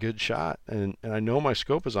I had a good shot, and I know my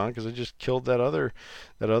scope is on because I just killed that other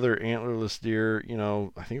antlerless deer.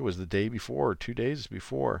 I think it was the day before or 2 days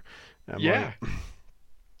before. And I'm like,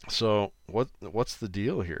 so what's the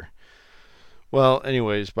deal here? Well,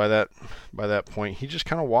 anyways, by that point, he just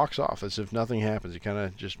kind of walks off as if nothing happens. He kind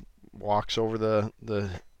of just walks over the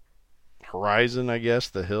horizon, I guess,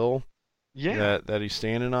 the hill that he's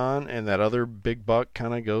standing on, and that other big buck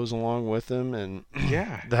kind of goes along with him. And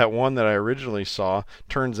that one that I originally saw,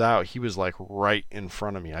 turns out he was like right in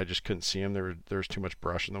front of me. I just couldn't see him. There was too much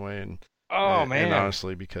brush in the way, and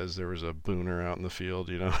honestly, because there was a booner out in the field,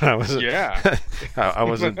 I wasn't I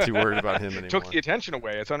wasn't too worried about him anymore. Took the attention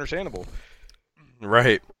away. It's understandable.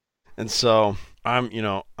 Right. And so I'm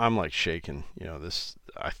like shaking, this,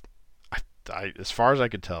 I, as far as I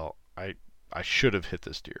could tell, I should have hit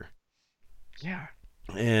this deer. Yeah.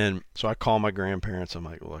 And so I call my grandparents. I'm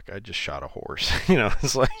like, look, I just shot a horse.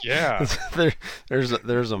 It's like, Yeah.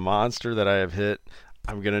 there's a monster that I have hit.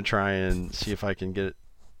 I'm gonna try and see if I can get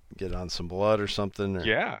on some blood or something.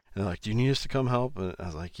 Yeah. And they're like, do you need us to come help? And I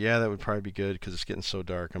was like, yeah, that would probably be good because it's getting so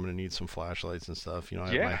dark. I'm gonna need some flashlights and stuff. I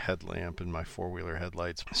have my headlamp and my 4-wheeler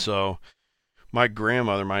headlights. So my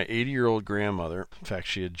grandmother, my 80-year-old grandmother, in fact,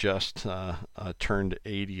 she had just turned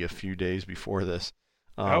 80 a few days before this.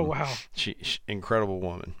 Oh, wow. She incredible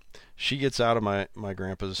woman. She gets out of my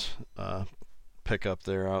grandpa's pickup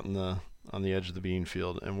there out on the edge of the bean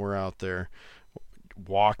field, and we're out there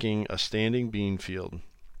walking a standing bean field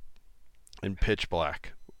in pitch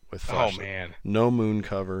black with flashlight. Oh, man. No moon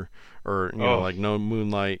cover or like no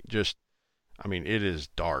moonlight. Just, it is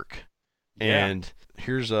dark. Yeah. And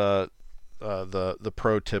here's the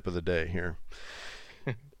pro tip of the day here.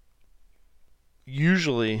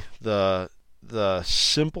 Usually the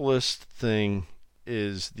simplest thing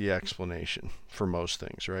is the explanation for most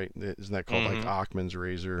things, right? Isn't that called like Occam's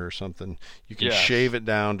razor or something? You can shave it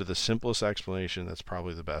down to the simplest explanation. That's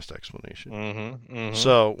probably the best explanation.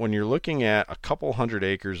 So when you're looking at a couple 100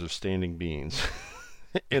 acres of standing beans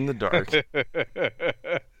in the dark,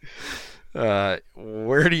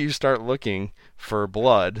 where do you start looking for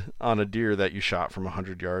blood on a deer that you shot from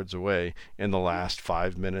 100 yards away in the last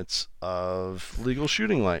 5 minutes of legal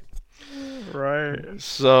shooting light? Right.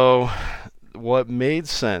 So what made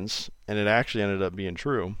sense, and it actually ended up being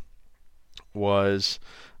true, was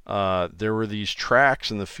there were these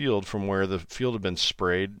tracks in the field from where the field had been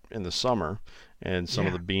sprayed in the summer, and some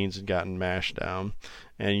of the beans had gotten mashed down.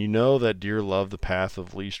 And that deer love the path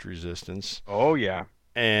of least resistance. Oh, yeah.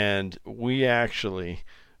 And we actually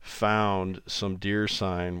found some deer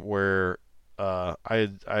sign where I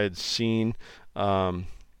had seen that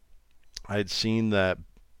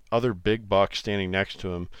other big buck standing next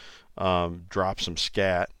to him drop some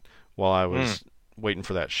scat while I was waiting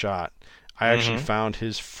for that shot. I actually found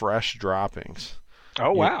his fresh droppings.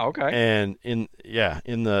 Oh, wow. Okay. And in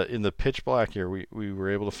the pitch black here, we were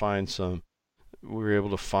able to find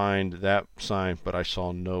that sign, but I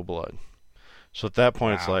saw no blood. So at that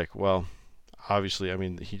point, It's like, well, obviously,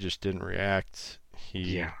 he just didn't react.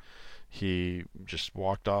 He just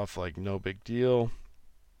walked off like no big deal.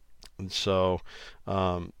 And so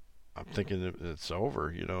I'm thinking it's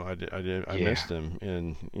over. I missed him.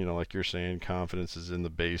 And, like you're saying, confidence is in the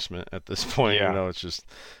basement at this point. Yeah. It's just,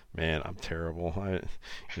 man, I'm terrible.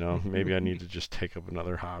 Maybe I need to just take up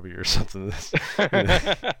another hobby or something.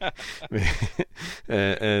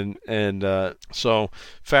 So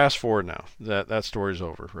fast forward now. That story's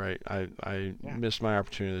over, right? I missed my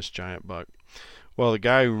opportunity, this giant buck. Well, the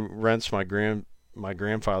guy who rents my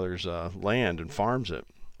grandfather's land and farms it.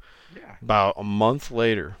 Yeah. About a month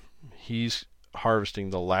later, he's harvesting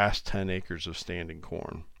the last 10 acres of standing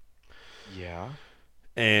corn. Yeah.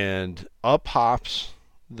 And up hops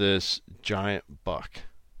this giant buck.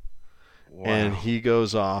 Wow. And he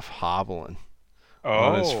goes off hobbling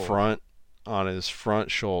on his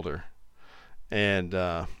front shoulder. And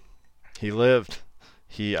he lived.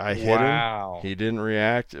 I hit him. He didn't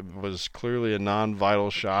react. It was clearly a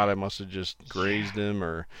non-vital shot. I must have just grazed him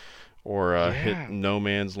or hit no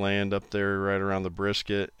man's land up there right around the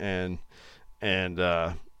brisket and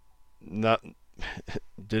not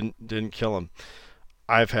didn't kill him.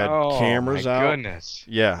 I've had cameras out. Oh my goodness.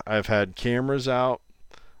 Yeah, I've had cameras out.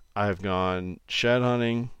 I've gone shed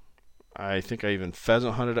hunting. I think I even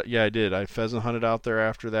pheasant hunted. Yeah, I did. I pheasant hunted out there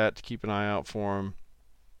after that to keep an eye out for him.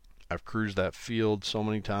 I've cruised that field so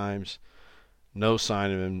many times. No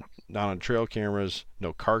sign of him. Not on trail cameras.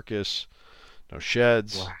 No carcass. No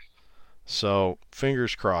sheds. Wow. So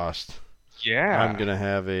fingers crossed. Yeah. I'm gonna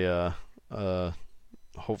have a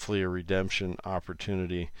hopefully a redemption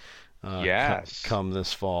opportunity. Come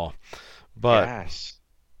this fall. But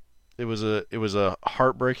it was a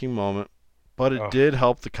heartbreaking moment. But it did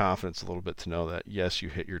help the confidence a little bit to know that yes, you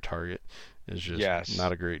hit your target. It's just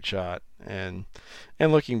not a great shot. And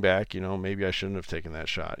looking back, maybe I shouldn't have taken that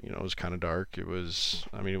shot. It was kind of dark. It was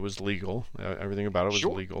legal. Everything about it was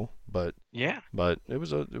legal. But it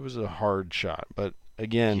was a hard shot. But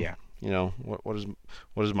again, what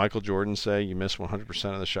does Michael Jordan say? You miss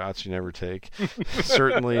 100% of the shots you never take.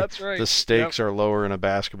 Certainly, that's right. The stakes are lower in a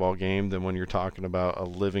basketball game than when you're talking about a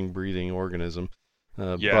living, breathing organism.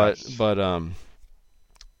 But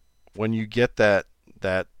when you get that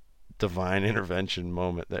divine intervention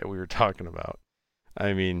moment that we were talking about,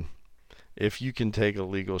 if you can take a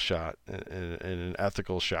legal shot and an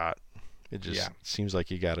ethical shot, it just seems like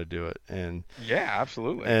you got to do it. And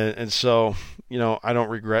absolutely. And so I don't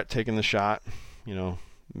regret taking the shot.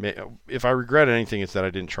 if I regret anything, it's that I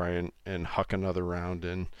didn't try and huck another round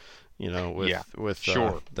in, with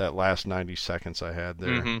that last 90 seconds I had there.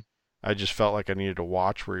 Mm-hmm. I just felt like I needed to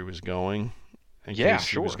watch where he was going in case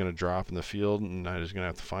he was going to drop in the field and I was going to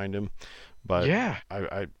have to find him. But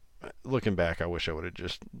I looking back, I wish I would have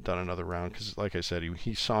just done another round because, like I said,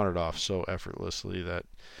 he sauntered off so effortlessly and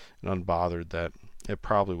unbothered that it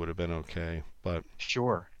probably would have been okay. But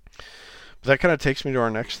that kind of takes me to our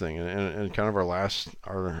next thing and kind of our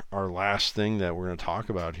last thing that we're going to talk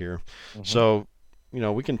about here. Mm-hmm. So,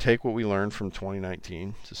 we can take what we learned from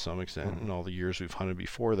 2019 to some extent and all the years we've hunted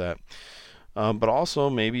before that. But also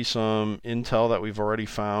maybe some intel that we've already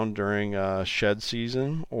found during shed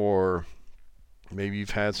season, or maybe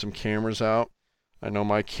you've had some cameras out. I know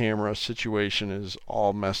my camera situation is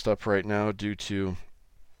all messed up right now due to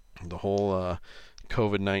the whole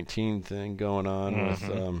COVID-19 thing going on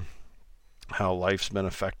with how life's been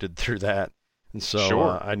affected through that. And so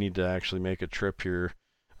I need to actually make a trip here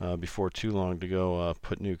before too long to go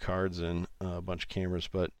put new cards in a bunch of cameras.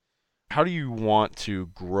 But how do you want to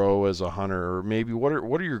grow as a hunter, or maybe what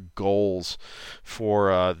are your goals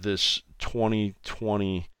for this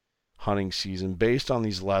 2020 hunting season based on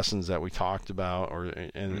these lessons that we talked about,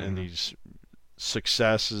 and these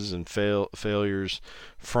successes and failures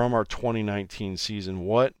from our 2019 season?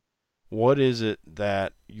 What is it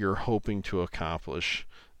that you're hoping to accomplish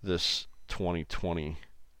this 2020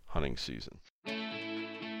 hunting season?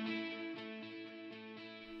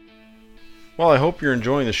 Well, I hope you're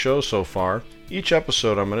enjoying the show so far. Each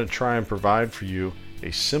episode I'm going to try and provide for you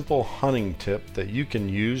a simple hunting tip that you can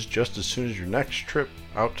use just as soon as your next trip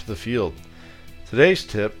out to the field. Today's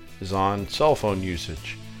tip is on cell phone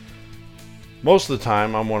usage. Most of the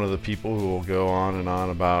time I'm one of the people who will go on and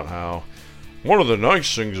on about how one of the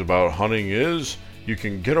nice things about hunting is you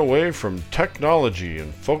can get away from technology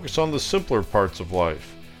and focus on the simpler parts of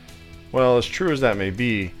life. Well, as true as that may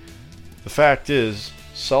be, the fact is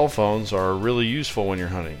cell phones are really useful when you're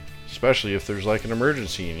hunting, especially if there's like an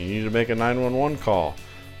emergency and you need to make a 911 call.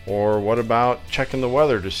 Or what about checking the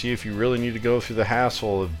weather to see if you really need to go through the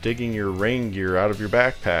hassle of digging your rain gear out of your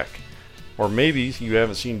backpack? Or maybe you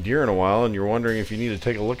haven't seen deer in a while and you're wondering if you need to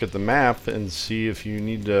take a look at the map and see if you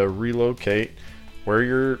need to relocate where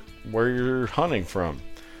you're hunting from.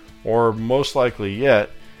 Or most likely yet,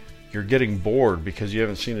 you're getting bored because you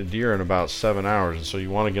haven't seen a deer in about 7 hours, and so you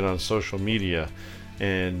want to get on social media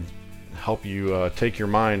and help you take your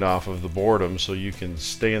mind off of the boredom so you can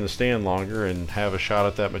stay in the stand longer and have a shot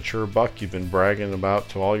at that mature buck you've been bragging about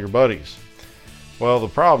to all your buddies. Well, the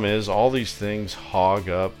problem is all these things hog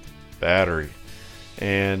up battery.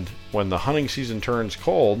 And when the hunting season turns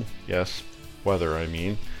cold, yes, weather I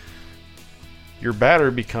mean, your battery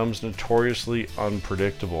becomes notoriously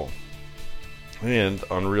unpredictable and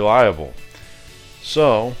unreliable.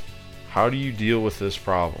 So, how do you deal with this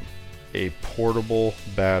problem? A portable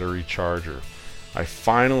battery charger. I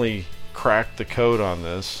finally cracked the code on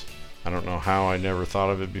this. I don't know how I never thought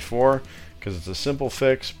of it before, because it's a simple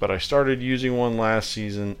fix, but I started using one last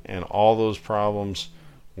season and all those problems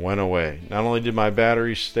went away. Not only did my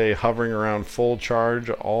battery stay hovering around full charge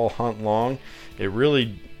all hunt long, it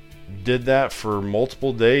really did that for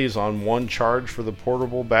multiple days on one charge for the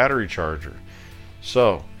portable battery charger.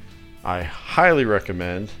 So I highly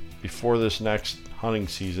recommend, before this next hunting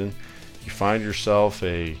season, you find yourself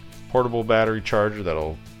a portable battery charger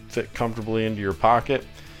that'll fit comfortably into your pocket,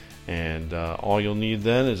 and all you'll need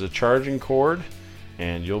then is a charging cord,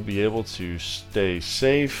 and you'll be able to stay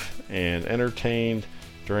safe and entertained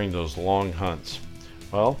during those long hunts.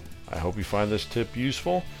 Well, I hope you find this tip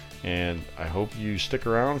useful, and I hope you stick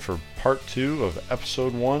around for part 2 of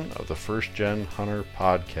episode 1 of the First Gen Hunter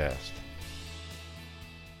podcast.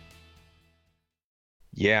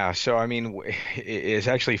 Yeah, so I mean, it's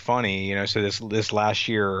actually funny, so this last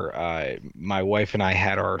year, my wife and I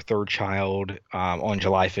had our third child on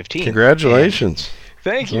July 15th. Congratulations!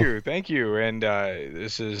 Thank you. And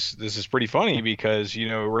this is pretty funny because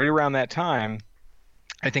right around that time,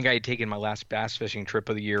 I think I had taken my last bass fishing trip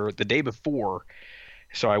of the year the day before.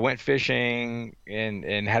 So I went fishing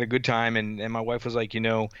and had a good time, and my wife was like,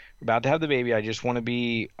 we're about to have the baby. I just want to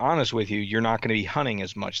be honest with you. You're not going to be hunting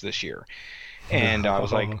as much this year. And I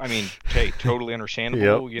was like, I mean, hey, totally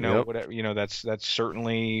understandable. Yep. Whatever. That's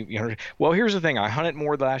certainly. Well, here's the thing. I hunted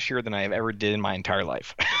more last year than I have ever did in my entire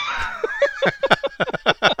life.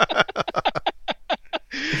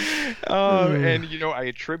 And I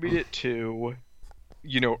attribute it to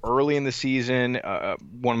early in the season,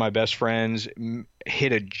 one of my best friends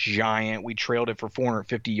hit a giant. We trailed it for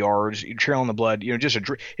 450 yards. You trail in the blood, just it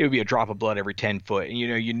would be a drop of blood every 10 foot. And,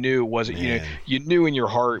 you knew it wasn't, Man. you knew in your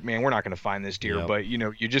heart, man, we're not going to find this deer, Yep. but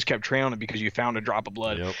you just kept trailing it because you found a drop of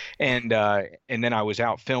blood. Yep. And then I was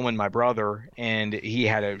out filming my brother, and he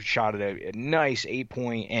had a shot at a nice 8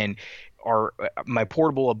 point, and my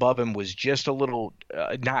portable above him was just a little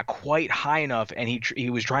not quite high enough, and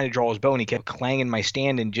he was trying to draw his bow, and he kept clanging my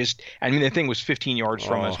stand, and the thing was 15 yards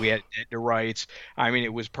from us. We had dead to rights. I mean,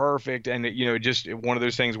 it was perfect, and just one of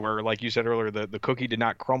those things where, like you said earlier, the cookie did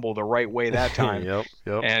not crumble the right way that time. Yep.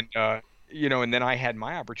 And and then I had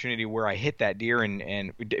my opportunity where I hit that deer,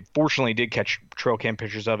 and fortunately did catch trail cam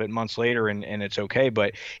pictures of it months later, and it's okay.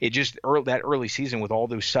 But it just that early season with all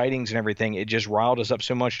those sightings and everything, it just riled us up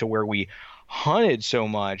so much to where we hunted so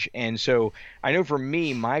much. And so I know for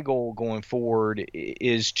me, my goal going forward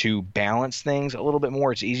is to balance things a little bit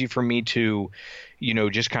more. It's easy for me to,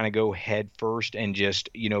 just kind of go head first and just,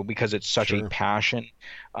 because it's such a passion.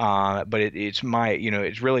 But it's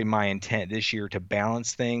it's really my intent this year to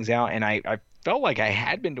balance things out. And I felt like I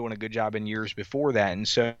had been doing a good job in years before that. And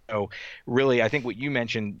so really, I think what you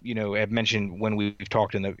mentioned, have mentioned when we've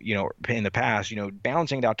talked in the past,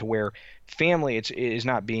 balancing it out to where family is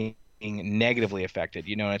not being negatively affected,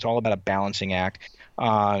 and it's all about a balancing act.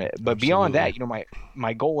 But beyond that,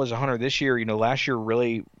 my goal as a hunter this year, last year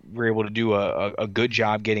really we were able to do a good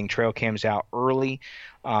job getting trail cams out early.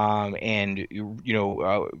 And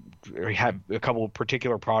have a couple of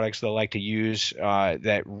particular products that I like to use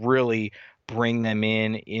that really bring them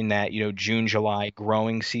in that June, July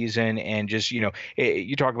growing season. And just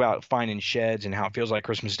you talk about finding sheds and how it feels like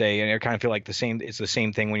Christmas Day, and I kind of feel like it's the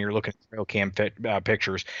same thing when you're looking at trail cam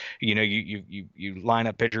pictures. You line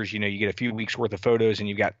up pictures, you get a few weeks worth of photos, and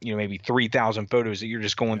you've got maybe 3,000 photos that you're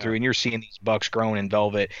just going through, and you're seeing these bucks growing in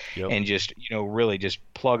velvet. Yep. And just really just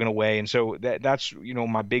plugging away. And so that's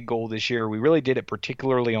my big goal this year. We really did it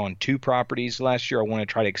particularly on 2 properties last year. I want to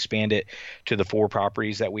try to expand it to the 4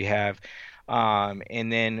 properties that we have.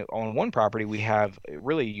 And then on one property, we have a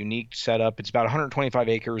really unique setup. It's about 125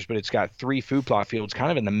 acres, but it's got 3 food plot fields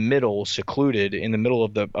kind of in the middle, secluded in the middle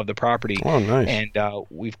of the property. Oh, nice. And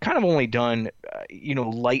we've kind of only done,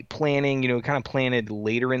 light planting, kind of planted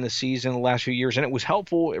later in the season the last few years. And it was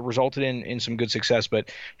helpful. It resulted in some good success,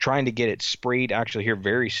 but trying to get it sprayed actually here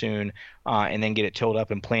very soon. And then get it tilled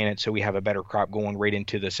up and planted so we have a better crop going right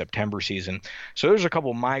into the September season. So there's a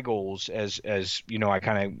couple of my goals as I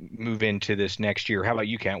kind of move into this next year. How about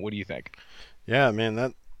you, Kent? What do you think? Yeah,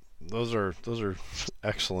 man, those are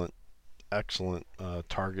excellent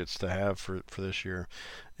targets to have for this year,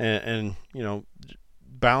 and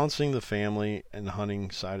balancing the family and the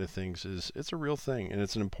hunting side of things it's a real thing, and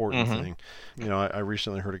it's an important thing. I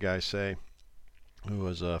recently heard a guy say, who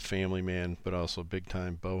was a family man but also a big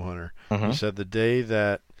time bow hunter. He said the day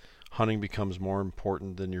that hunting becomes more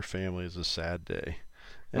important than your family is a sad day.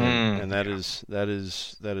 And that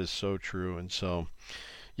is so true. And so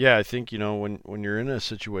yeah, I think when you're in a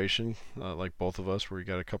situation like both of us, where you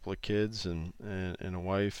got a couple of kids and a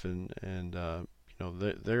wife, and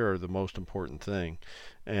they are the most important thing.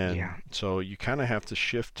 And so you kind of have to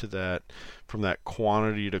shift to that, from that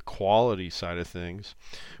quantity to quality side of things,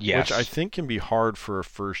 which I think can be hard for a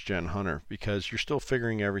first gen hunter, because you're still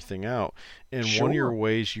figuring everything out. And one of your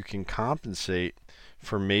ways you can compensate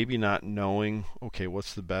for maybe not knowing, okay,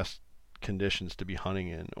 what's the best conditions to be hunting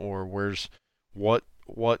in, or where's what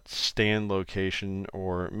stand location,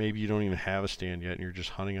 or maybe you don't even have a stand yet and you're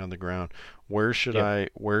just hunting on the ground. Where should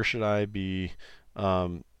I be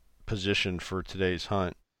positioned for today's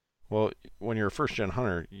hunt? Well, when you're a first gen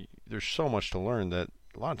hunter, there's so much to learn that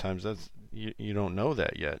a lot of times you don't know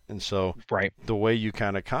that yet. And so the way you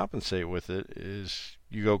kind of compensate with it is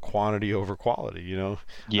you go quantity over quality. I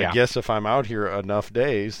guess if I'm out here enough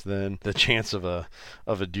days, then the chance of a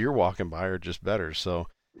deer walking by are just better. So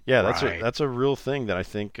yeah, that's a real thing that I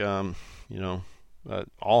think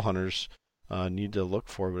all hunters need to look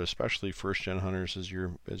for, but especially first gen hunters as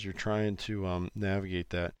you're trying to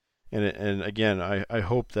navigate that. And again, I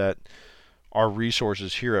hope that our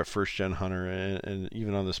resources here at First Gen Hunter and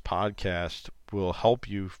even on this podcast will help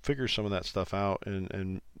you figure some of that stuff out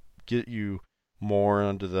and get you more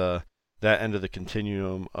onto that end of the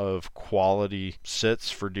continuum of quality sits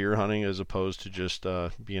for deer hunting, as opposed to just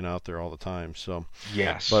being out there all the time. So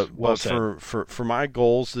yes, but said. for my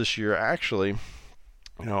goals this year, actually,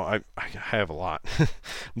 I have a lot,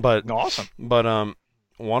 but awesome. But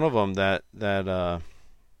one of them that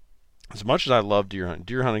as much as I love deer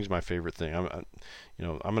hunting is my favorite thing. I'm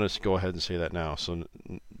going to go ahead and say that now. So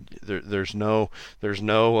there's no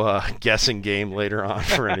guessing game later on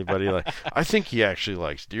for anybody. Like, I think he actually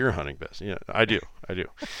likes deer hunting best. Yeah, I do,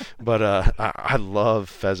 but I love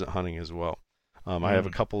pheasant hunting as well. I have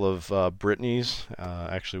a couple of Brittany's.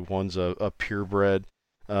 Actually, one's a purebred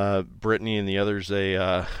Brittany, and the other's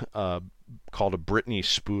a called a Brittany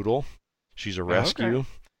Spoodle. She's a rescue, okay.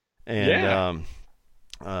 and Yeah.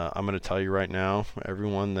 I'm going to tell you right now,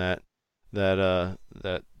 everyone that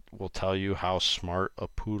will tell you how smart a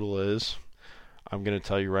poodle is. I'm going to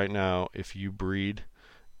tell you right now, if you breed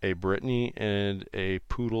a Brittany and a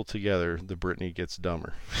poodle together, the Brittany gets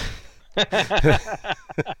dumber. Thanks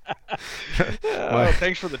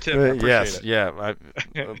for the tip. I appreciate yes, it. yeah.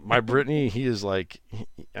 My Brittany, he is like,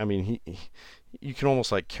 you can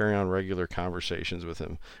almost like carry on regular conversations with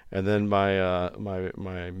him. And then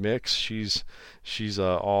my mix, she's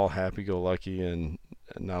all happy-go-lucky and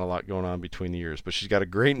not a lot going on between the ears, but she's got a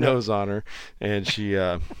great nose on her, and she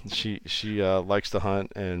likes to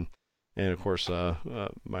hunt, and of course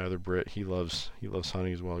my other Brit, he loves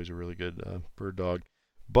hunting as well. He's a really good bird dog.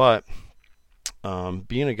 But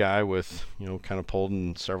being a guy with, kind of pulled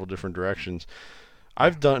in several different directions,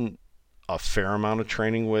 I've done a fair amount of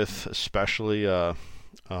training with, especially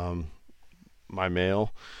my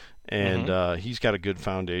male, and he's got a good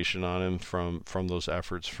foundation on him from those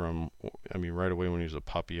efforts. Right away when he was a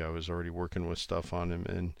puppy, I was already working with stuff on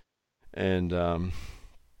him, and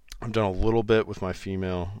I've done a little bit with my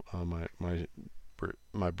female, my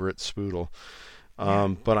Brit Spoodle.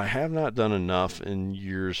 But I have not done enough in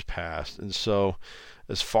years past. And so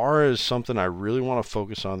as far as something I really want to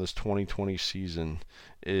focus on this 2020 season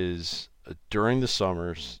is during the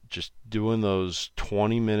summers, just doing those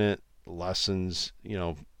 20-minute lessons,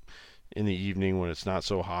 in the evening when it's not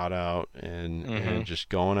so hot out, and just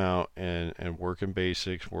going out and working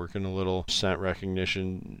basics, working a little scent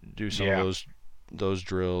recognition, do some of those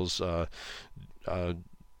drills,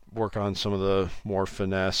 work on some of the more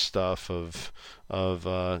finesse stuff of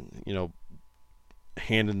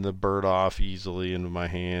handing the bird off easily into my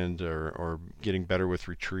hand, or getting better with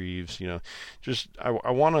retrieves. Just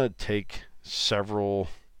I want to take several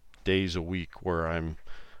days a week where I'm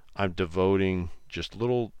devoting just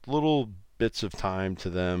little bits of time to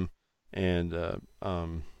them, and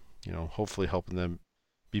hopefully helping them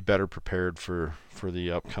be better prepared for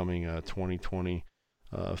the upcoming 2020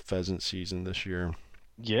 pheasant season this year.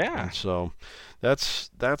 Yeah. And so that's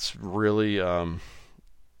really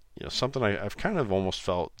something I've kind of almost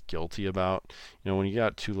felt guilty about. When you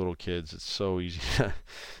got two little kids, it's so easy.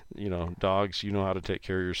 Dogs, how to take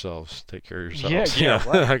care of yourselves. Take care of yourselves. Yeah.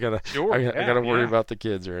 Right. I gotta worry about the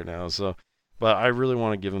kids right now. So, but I really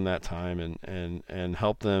want to give them that time and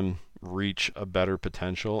help them reach a better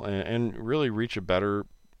potential, and really reach a better,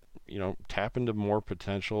 tap into more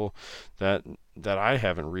potential that I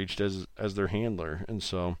haven't reached as their handler. And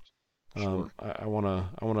so Sure. I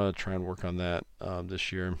wanna try and work on that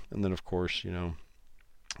this year. And then of course,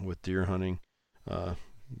 with deer hunting, I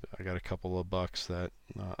got a couple of bucks that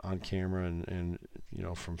on camera, and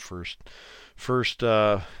from first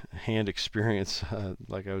hand experience,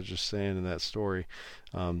 like I was just saying in that story,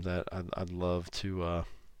 that I'd love to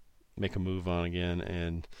make a move on again,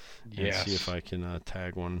 and see if I can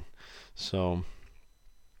tag one. So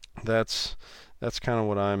that's kind of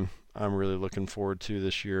what I'm really looking forward to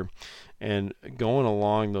this year. And going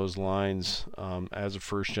along those lines, as a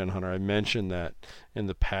first gen hunter, I mentioned that in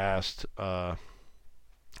the past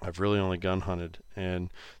I've really only gun hunted, and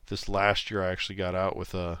this last year I actually got out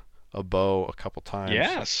with a bow a couple times.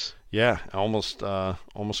 Yes. Yeah, I almost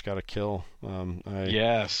got a kill.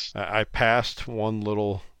 Yes. I passed one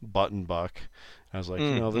little button buck. I was like,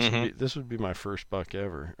 this would be my first buck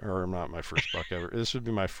ever, or not my first buck ever. This would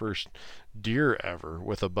be my first deer ever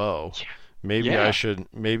with a bow. Yeah. Maybe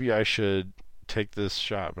I should take this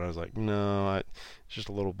shot, but I was like, no, it's just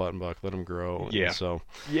a little button buck. Let him grow. Yeah. And so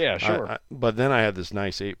Yeah. Sure. but then I had this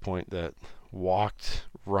nice 8-point that walked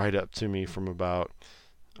right up to me from about,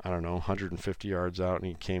 I don't know, 150 yards out, and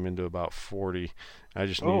he came into about 40. I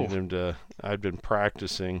just needed him to. I'd been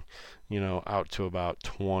practicing, out to about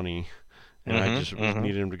 20. And I just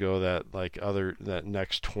needed him to go that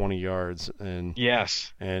next 20 yards, and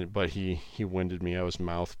yes. But he winded me. I was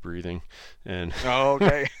mouth breathing, and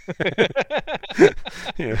okay.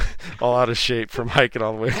 all out of shape from hiking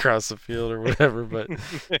all the way across the field or whatever. But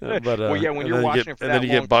well, yeah, when you're watching it for that long, and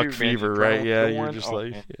then you get buck too, fever, man, right? Yeah, you're one. just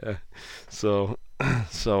yeah. So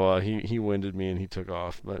he winded me and he took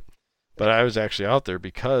off. But I was actually out there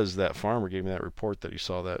because that farmer gave me that report that he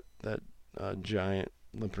saw that giant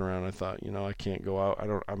limping around. I thought, I can't go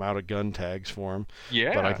out. I'm out of gun tags for him.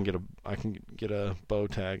 Yeah. But I can get a bow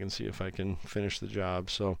tag and see if I can finish the job.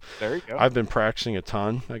 So there you go. I've been practicing a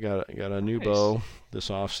ton. I got a new bow this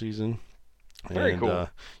off season. Very cool.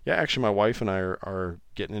 Yeah, actually, my wife and I are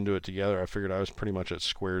getting into it together. I figured I was pretty much at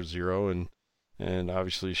square zero, and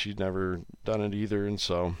obviously she'd never done it either, and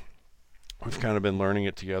so we've kind of been learning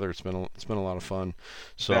it together. It's been a lot of fun.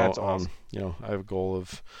 So that's awesome. I have a goal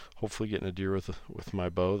of hopefully getting a deer with my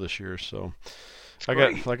bow this year. So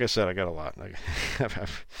like I said, I got a lot.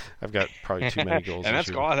 I've got probably too many goals. And this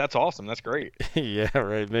year. That's awesome. That's great. Yeah,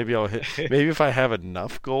 right. Maybe if I have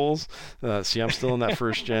enough goals. See, I'm still in that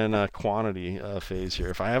first gen quantity phase here.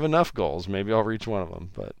 If I have enough goals, maybe I'll reach one of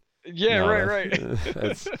them. But yeah, no, right.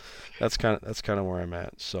 That's kind of where I'm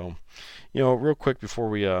at. So, real quick before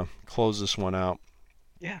we close this one out.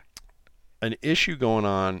 Yeah. An issue going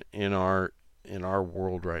on in our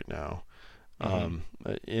world right now.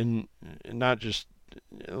 In not just,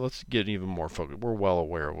 let's get even more focused. We're well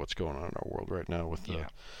aware of what's going on in our world right now with the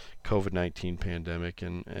COVID-19 pandemic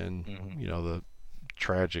and the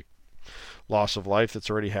tragic loss of life that's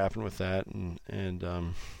already happened with that, and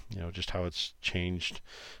just how it's changed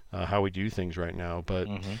how we do things right now. But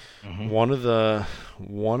one of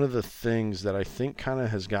the things that I think kind of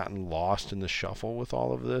has gotten lost in the shuffle with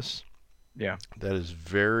all of this, that is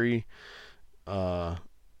very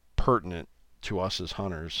pertinent to us as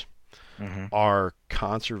hunters, are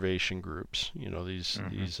conservation groups. These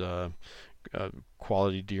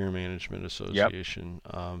Quality Deer Management Association,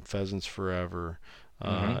 Pheasants Forever,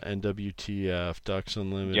 NWTF, Ducks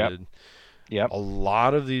Unlimited. A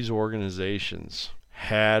lot of these organizations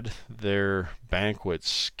had their banquets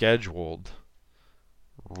scheduled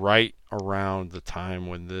right around the time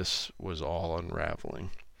when this was all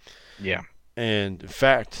unraveling. Yeah. And in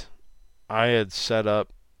fact, I had set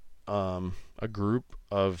up a group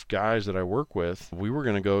of guys that I work with. We were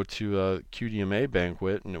going to go to a QDMA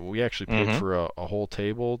banquet, and we actually paid for a whole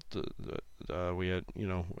table. We had,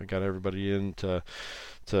 we got everybody in to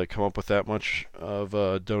come up with that much of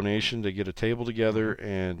a donation to get a table together,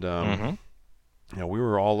 and we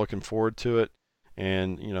were all looking forward to it.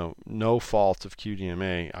 And no fault of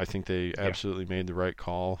QDMA. I think they absolutely made the right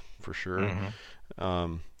call for sure.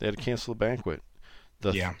 They had to cancel the banquet.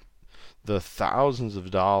 The thousands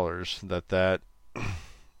of dollars that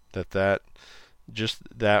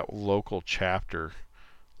just that local chapter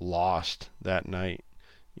lost that night,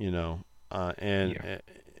 and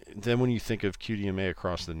then when you think of QDMA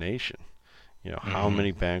across the nation, how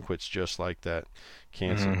many banquets just like that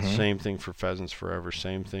canceled. Same thing for Pheasants Forever,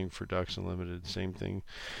 same thing for Ducks Unlimited, same thing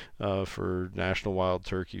for National Wild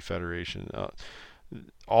Turkey Federation.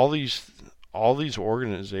 All these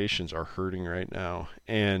organizations are hurting right now,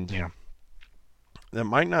 and that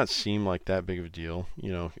might not seem like that big of a deal.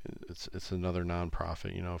 It's another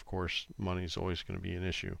nonprofit. Of course, money's always going to be an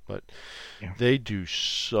issue, but they do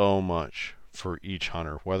so much for each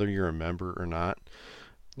hunter, whether you're a member or not,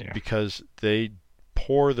 because they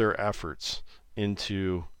pour their efforts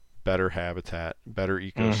into better habitat, better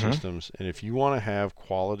ecosystems, and if you want to have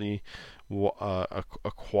quality, a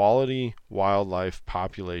quality wildlife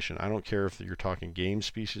population, I don't care if you're talking game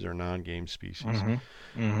species or non-game species.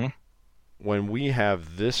 When we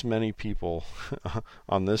have this many people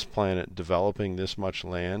on this planet developing this much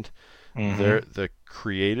land, the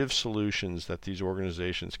creative solutions that these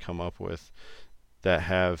organizations come up with that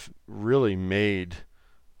have really made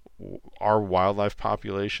our wildlife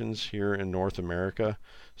populations here in North America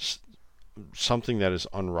something that is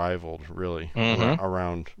unrivaled, really,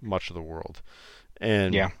 around much of the world.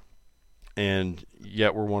 And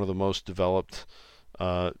yet we're one of the most developed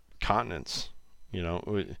continents.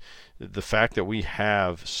 The fact that we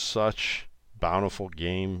have such bountiful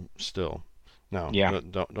game still. Now,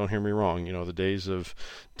 don't hear me wrong. The days of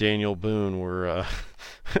Daniel Boone were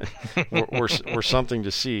were something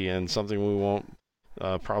to see, and something we won't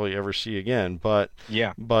probably ever see again. But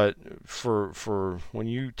for when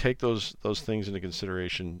you take those things into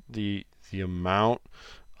consideration, the amount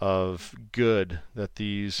of good that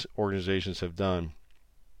these organizations have done,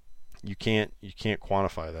 you can't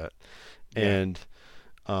quantify that. And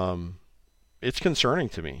it's concerning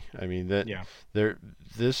to me. I mean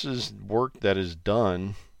this is work that is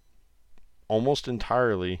done almost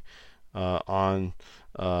entirely on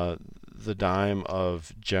the dime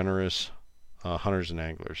of generous hunters and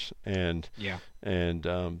anglers, and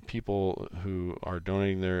people who are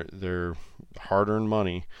donating their hard-earned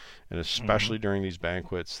money, and especially during these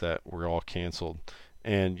banquets that were all canceled.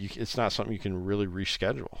 And it's not something you can really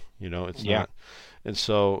reschedule. It's not. And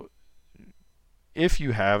so, if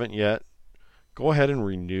you haven't yet, go ahead and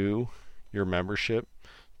renew your membership.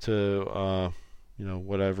 to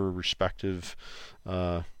whatever respective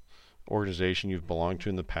organization you've belonged to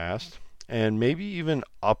in the past, and maybe even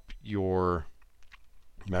up your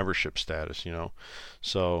membership status.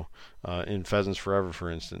 So in Pheasants Forever,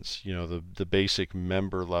 for instance, the basic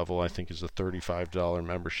member level I think is a $35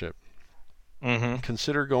 membership. Mm-hmm.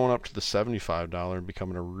 Consider going up to the $75 and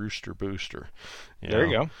becoming a Rooster Booster. There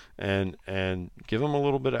you go. And give them a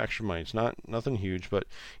little bit of extra money. It's nothing huge, but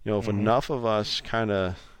if enough of us kind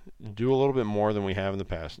of do a little bit more than we have in the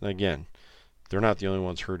past, and again, they're not the only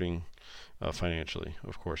ones hurting financially.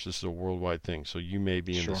 Of course, this is a worldwide thing, so you may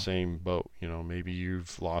be in the same boat. Maybe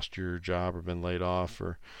you've lost your job or been laid off,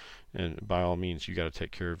 and by all means, you got to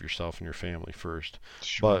take care of yourself and your family first.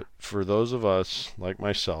 Sure. But for those of us like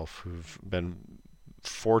myself who've been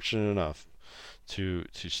fortunate enough to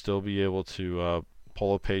still be able to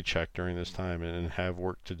pull a paycheck during this time and have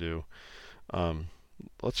work to do,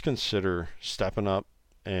 let's consider stepping up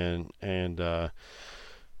and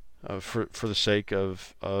for the sake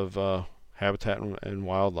of habitat and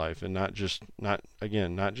wildlife, and not just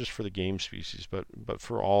for the game species, but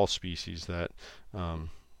for all species that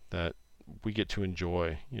we get to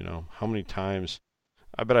enjoy. How many times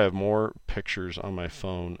I bet I have more pictures on my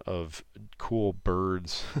phone of cool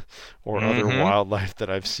birds or other wildlife that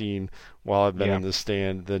I've seen while I've been in the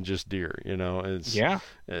stand than just deer.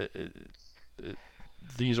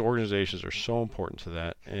 These organizations are so important to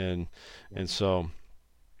that, and so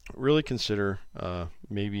really consider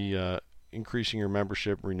maybe increasing your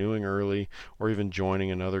membership, renewing early, or even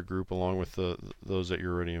joining another group along with those that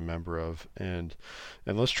you're already a member of, and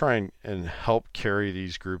let's try and help carry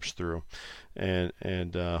these groups through,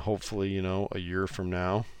 and hopefully a year from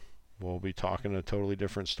now we'll be talking a totally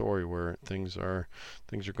different story where things are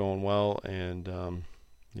going well, and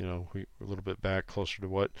we're a little bit back closer to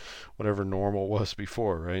whatever normal was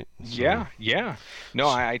before, right? So, yeah. No,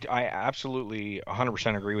 I absolutely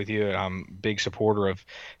 100% agree with you. I'm a big supporter of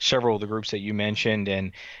several of the groups that you mentioned,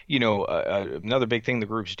 and another big thing the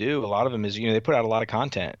groups do, a lot of them is they put out a lot of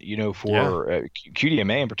content. For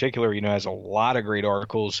QDMA in particular, has a lot of great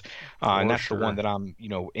articles, and that's the one that I'm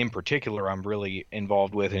in particular I'm really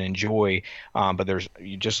involved with and enjoy. But there's,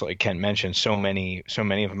 just like Kent mentioned, so many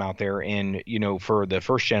of them out there, and for the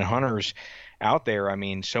first gen hunters out there, I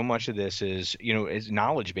mean, so much of this is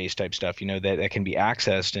knowledge-based type stuff, that can be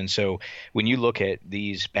accessed. And so when you look at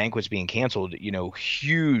these banquets being canceled,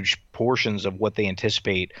 huge portions of what they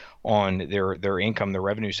anticipate on their income, their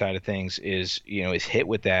revenue side of things is hit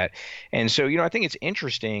with that. And so, I think it's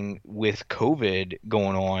interesting with COVID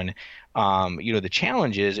going on. The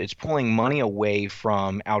challenge is it's pulling money away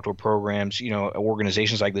from outdoor programs,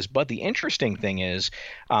 organizations like this. But the interesting thing is,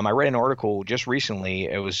 I read an article just recently.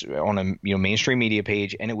 It was on a mainstream media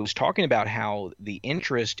page, and it was talking about how the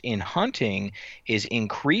interest in hunting is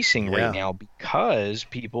increasing right now because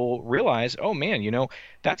people realize, oh man,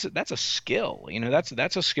 that's a skill.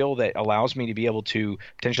 That's a skill that allows me to be able to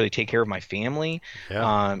potentially take care of my family.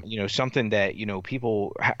 Something that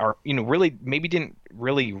people are really maybe didn't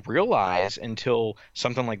really realize until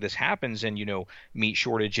something like this happens, and meat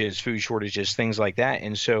shortages, food shortages, things like that.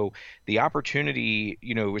 And so the opportunity,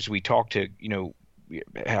 as we talk to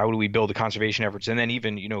how do we build the conservation efforts, and then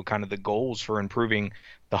even kind of the goals for improving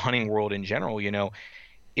the hunting world in general,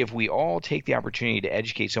 if we all take the opportunity to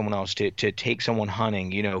educate someone else, to take someone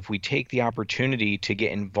hunting, if we take the opportunity to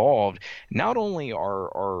get involved, not only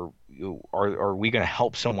are we going to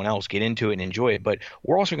help someone else get into it and enjoy it, but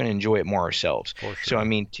we're also going to enjoy it more ourselves. For sure. So, I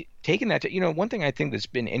mean, taking that to, one thing I think that's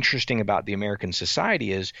been interesting about the American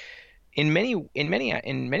society is, in many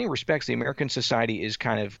respects, the American society is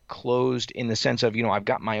kind of closed in the sense of, I've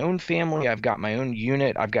got my own family, I've got my own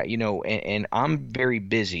unit, I've got, and I'm very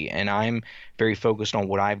busy and I'm very focused on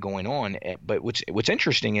what I've going on. But what's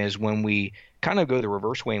interesting is when we kind of go the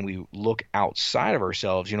reverse way and we look outside of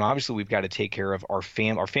ourselves, obviously we've got to take care of our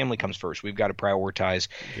family comes first. We've got to prioritize.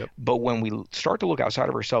 Yep. But when we start to look outside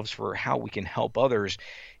of ourselves for how we can help others,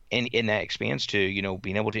 and that expands to,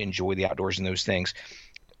 being able to enjoy the outdoors and those things,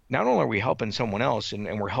 not only are we helping someone else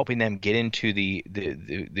and we're helping them get into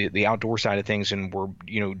the outdoor side of things, and we're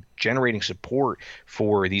generating support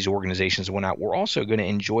for these organizations and whatnot, we're also going to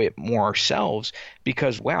enjoy it more ourselves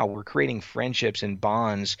because we're creating friendships and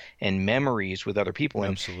bonds and memories with other people.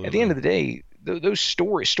 And Absolutely. At the end of the day, those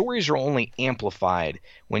stories are only amplified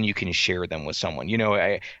when you can share them with someone.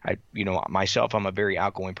 I myself, I'm a very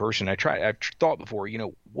outgoing person. I've thought before,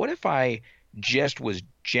 what if I just was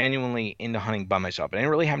genuinely into hunting by myself? I didn't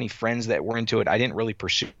really have any friends that were into it. I didn't really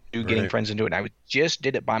pursue getting friends into it. I just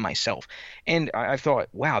did it by myself. And I thought,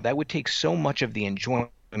 wow, that would take so much of the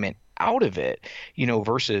enjoyment out of it,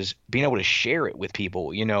 versus being able to share it with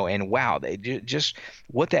people, and wow, just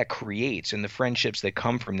what that creates and the friendships that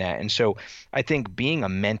come from that. And so I think being a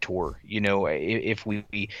mentor, if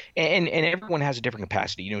we and everyone has a different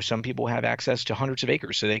capacity. Some people have access to hundreds of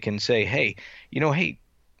acres, so they can say, hey,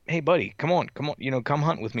 hey buddy, come on, come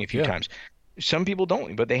hunt with me a few Yeah. times. Some people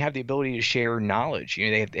don't, but they have the ability to share knowledge.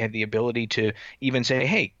 They have the ability to even say,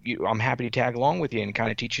 hey, I'm happy to tag along with you and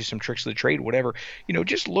kind of teach you some tricks of the trade, whatever.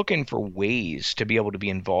 Just looking for ways to be able to be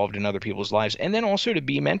involved in other people's lives, and then also to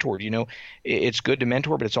be mentored. It's good to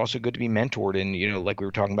mentor, but it's also good to be mentored. And like we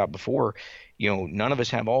were talking about before, none of us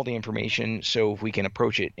have all the information, so if we can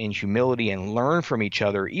approach it in humility and learn from each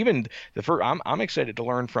other, even the first, I'm excited to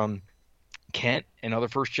learn from Kent and other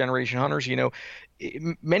first generation hunters.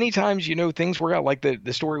 Many times, things work out, like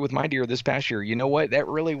the story with my deer this past year. You know what? That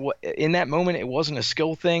really, in that moment, it wasn't a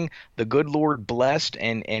skill thing. The good Lord blessed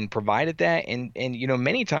and provided that. And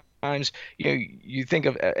many times, you think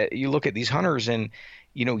of, you look at these hunters and,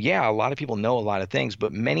 yeah, a lot of people know a lot of things,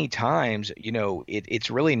 but many times,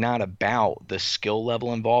 it's really not about the skill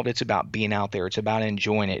level involved. It's about being out there. It's about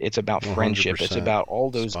enjoying it. It's about friendship. It's 100%. about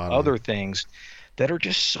all those Spot other on. things that are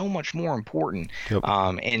just so much more important. Yep.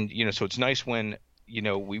 And so it's nice when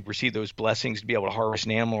we receive those blessings to be able to harvest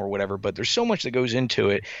an animal or whatever, but there's so much that goes into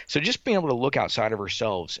it. So just being able to look outside of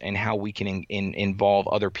ourselves and how we can involve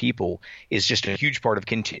other people is just a huge part of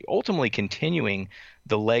ultimately continuing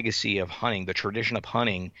the legacy of hunting, the tradition of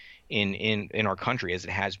hunting in our country as it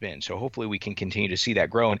has been. So hopefully we can continue to see that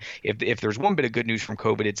grow. And if there's one bit of good news from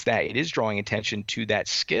COVID, it's that it is drawing attention to that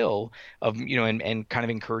skill of, and kind of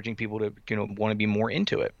encouraging people to, want to be more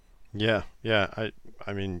into it. Yeah.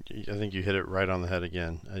 I mean, I think you hit it right on the head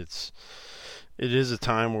again. It is a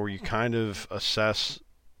time where you kind of assess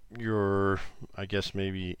your, I guess,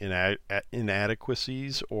 maybe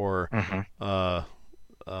inadequacies or where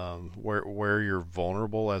you're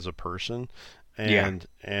vulnerable as a person. And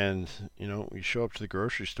you show up to the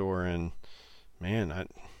grocery store and, man,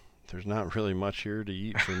 there's not really much here to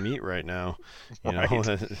eat for meat right now.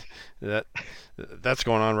 That's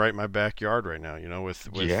going on right in my backyard right now.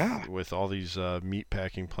 With all these meat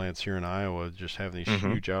packing plants here in Iowa just having these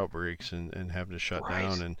huge outbreaks and having to shut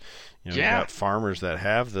down. And you got farmers that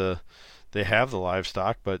have the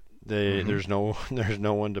livestock, but there's no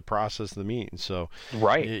one to process the meat. And so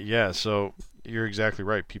so you're exactly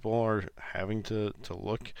right. People are having to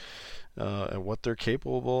look at what they're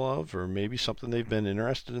capable of, or maybe something they've been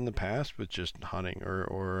interested in the past, but just hunting,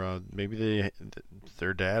 or maybe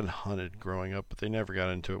their dad hunted growing up, but they never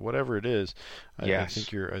got into it. Whatever it is, I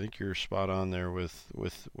think you're spot on there with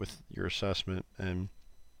your assessment. And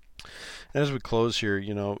as we close here,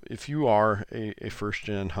 if you are a first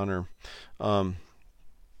gen hunter, don't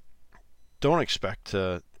expect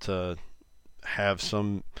to have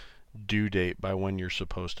some due date by when you're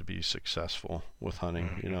supposed to be successful with hunting.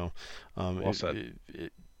 Well said.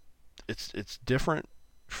 It's different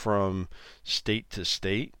from state to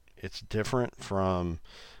state. It's different from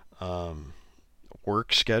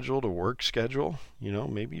work schedule to work schedule.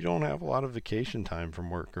 Maybe you don't have a lot of vacation time from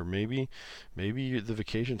work, or maybe the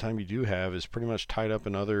vacation time you do have is pretty much tied up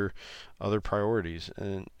in other priorities,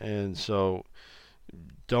 and so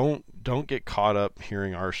don't get caught up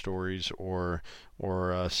hearing our stories or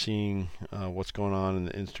seeing what's going on in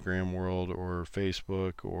the Instagram world or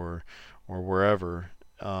Facebook or wherever,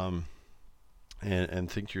 and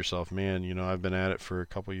think to yourself, man, I've been at it for a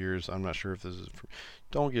couple years. I'm not sure if this is.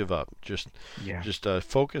 Don't give up. Just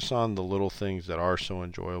focus on the little things that are so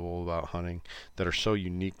enjoyable about hunting, that are so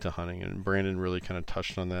unique to hunting. And Brandon really kind of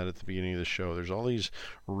touched on that at the beginning of the show. There's all these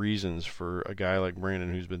reasons for a guy like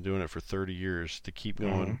Brandon, who's been doing it for 30 years, to keep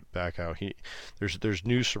going back out. There's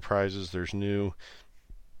new surprises. There's new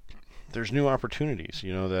opportunities.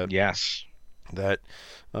 That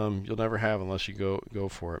you'll never have unless you go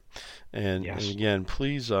for it. And again,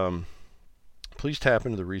 please tap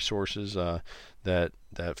into the resources that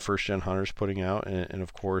First Gen Hunter's putting out, and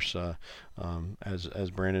of course,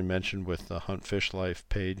 as Brandon mentioned with the Hunt Fish Life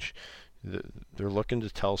page, they're looking to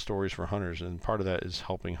tell stories for hunters, and part of that is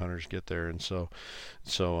helping hunters get there. And so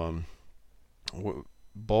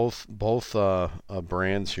both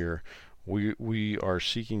brands here, we are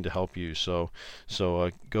seeking to help you. So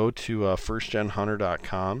go to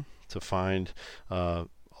firstgenhunter.com to find a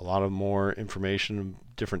a lot of more information,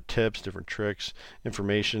 different tips, different tricks,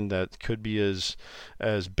 information that could be as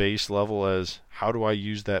base level as how do I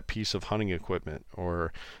use that piece of hunting equipment,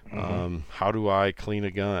 or how do I clean a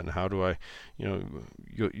gun, how do I,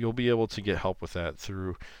 you'll be able to get help with that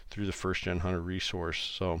through the First Gen Hunter resource.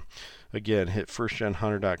 So again, hit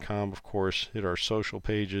firstgenhunter.com, of course, hit our social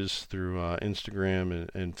pages through Instagram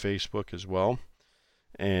and Facebook as well.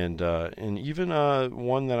 And even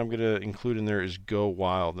one that I'm going to include in there is Go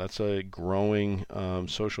Wild. That's a growing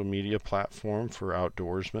social media platform for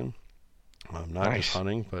outdoorsmen, not just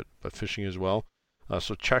hunting, but fishing as well.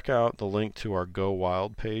 So check out the link to our Go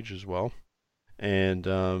Wild page as well. And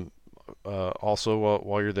also,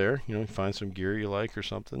 while you're there, find some gear you like or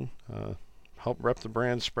something. Help rep the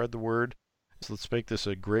brand, spread the word. So let's make this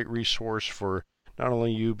a great resource for not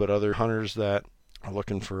only you, but other hunters that are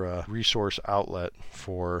looking for a resource outlet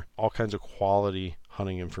for all kinds of quality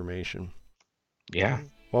hunting information. Yeah.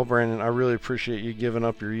 Well, Brandon, I really appreciate you giving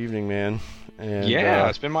up your evening, man. And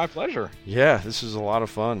it's been my pleasure. Yeah, this is a lot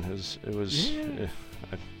of fun. It was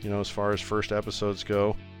as far as first episodes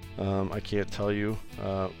go, I can't tell you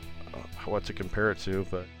what to compare it to,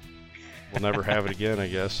 but we'll never have it again, I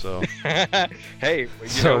guess. So hey,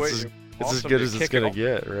 it's as good as it's going to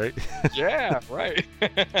get, right? Yeah, right.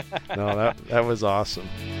 No, that was awesome.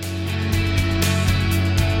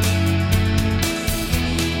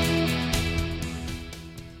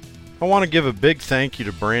 I want to give a big thank you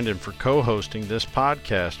to Brandon for co-hosting this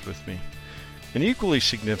podcast with me. An equally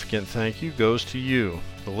significant thank you goes to you,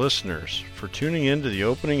 the listeners, for tuning in to the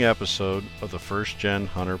opening episode of the First Gen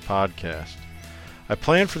Hunter podcast. I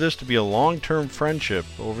plan for this to be a long-term friendship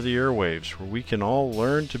over the airwaves where we can all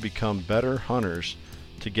learn to become better hunters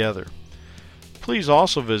together. Please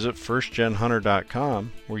also visit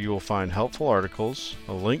firstgenhunter.com, where you will find helpful articles,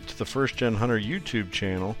 a link to the First Gen Hunter YouTube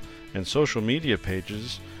channel and social media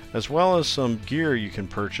pages, as well as some gear you can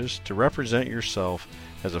purchase to represent yourself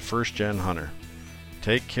as a First Gen Hunter.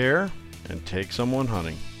 Take care and take someone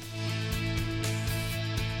hunting.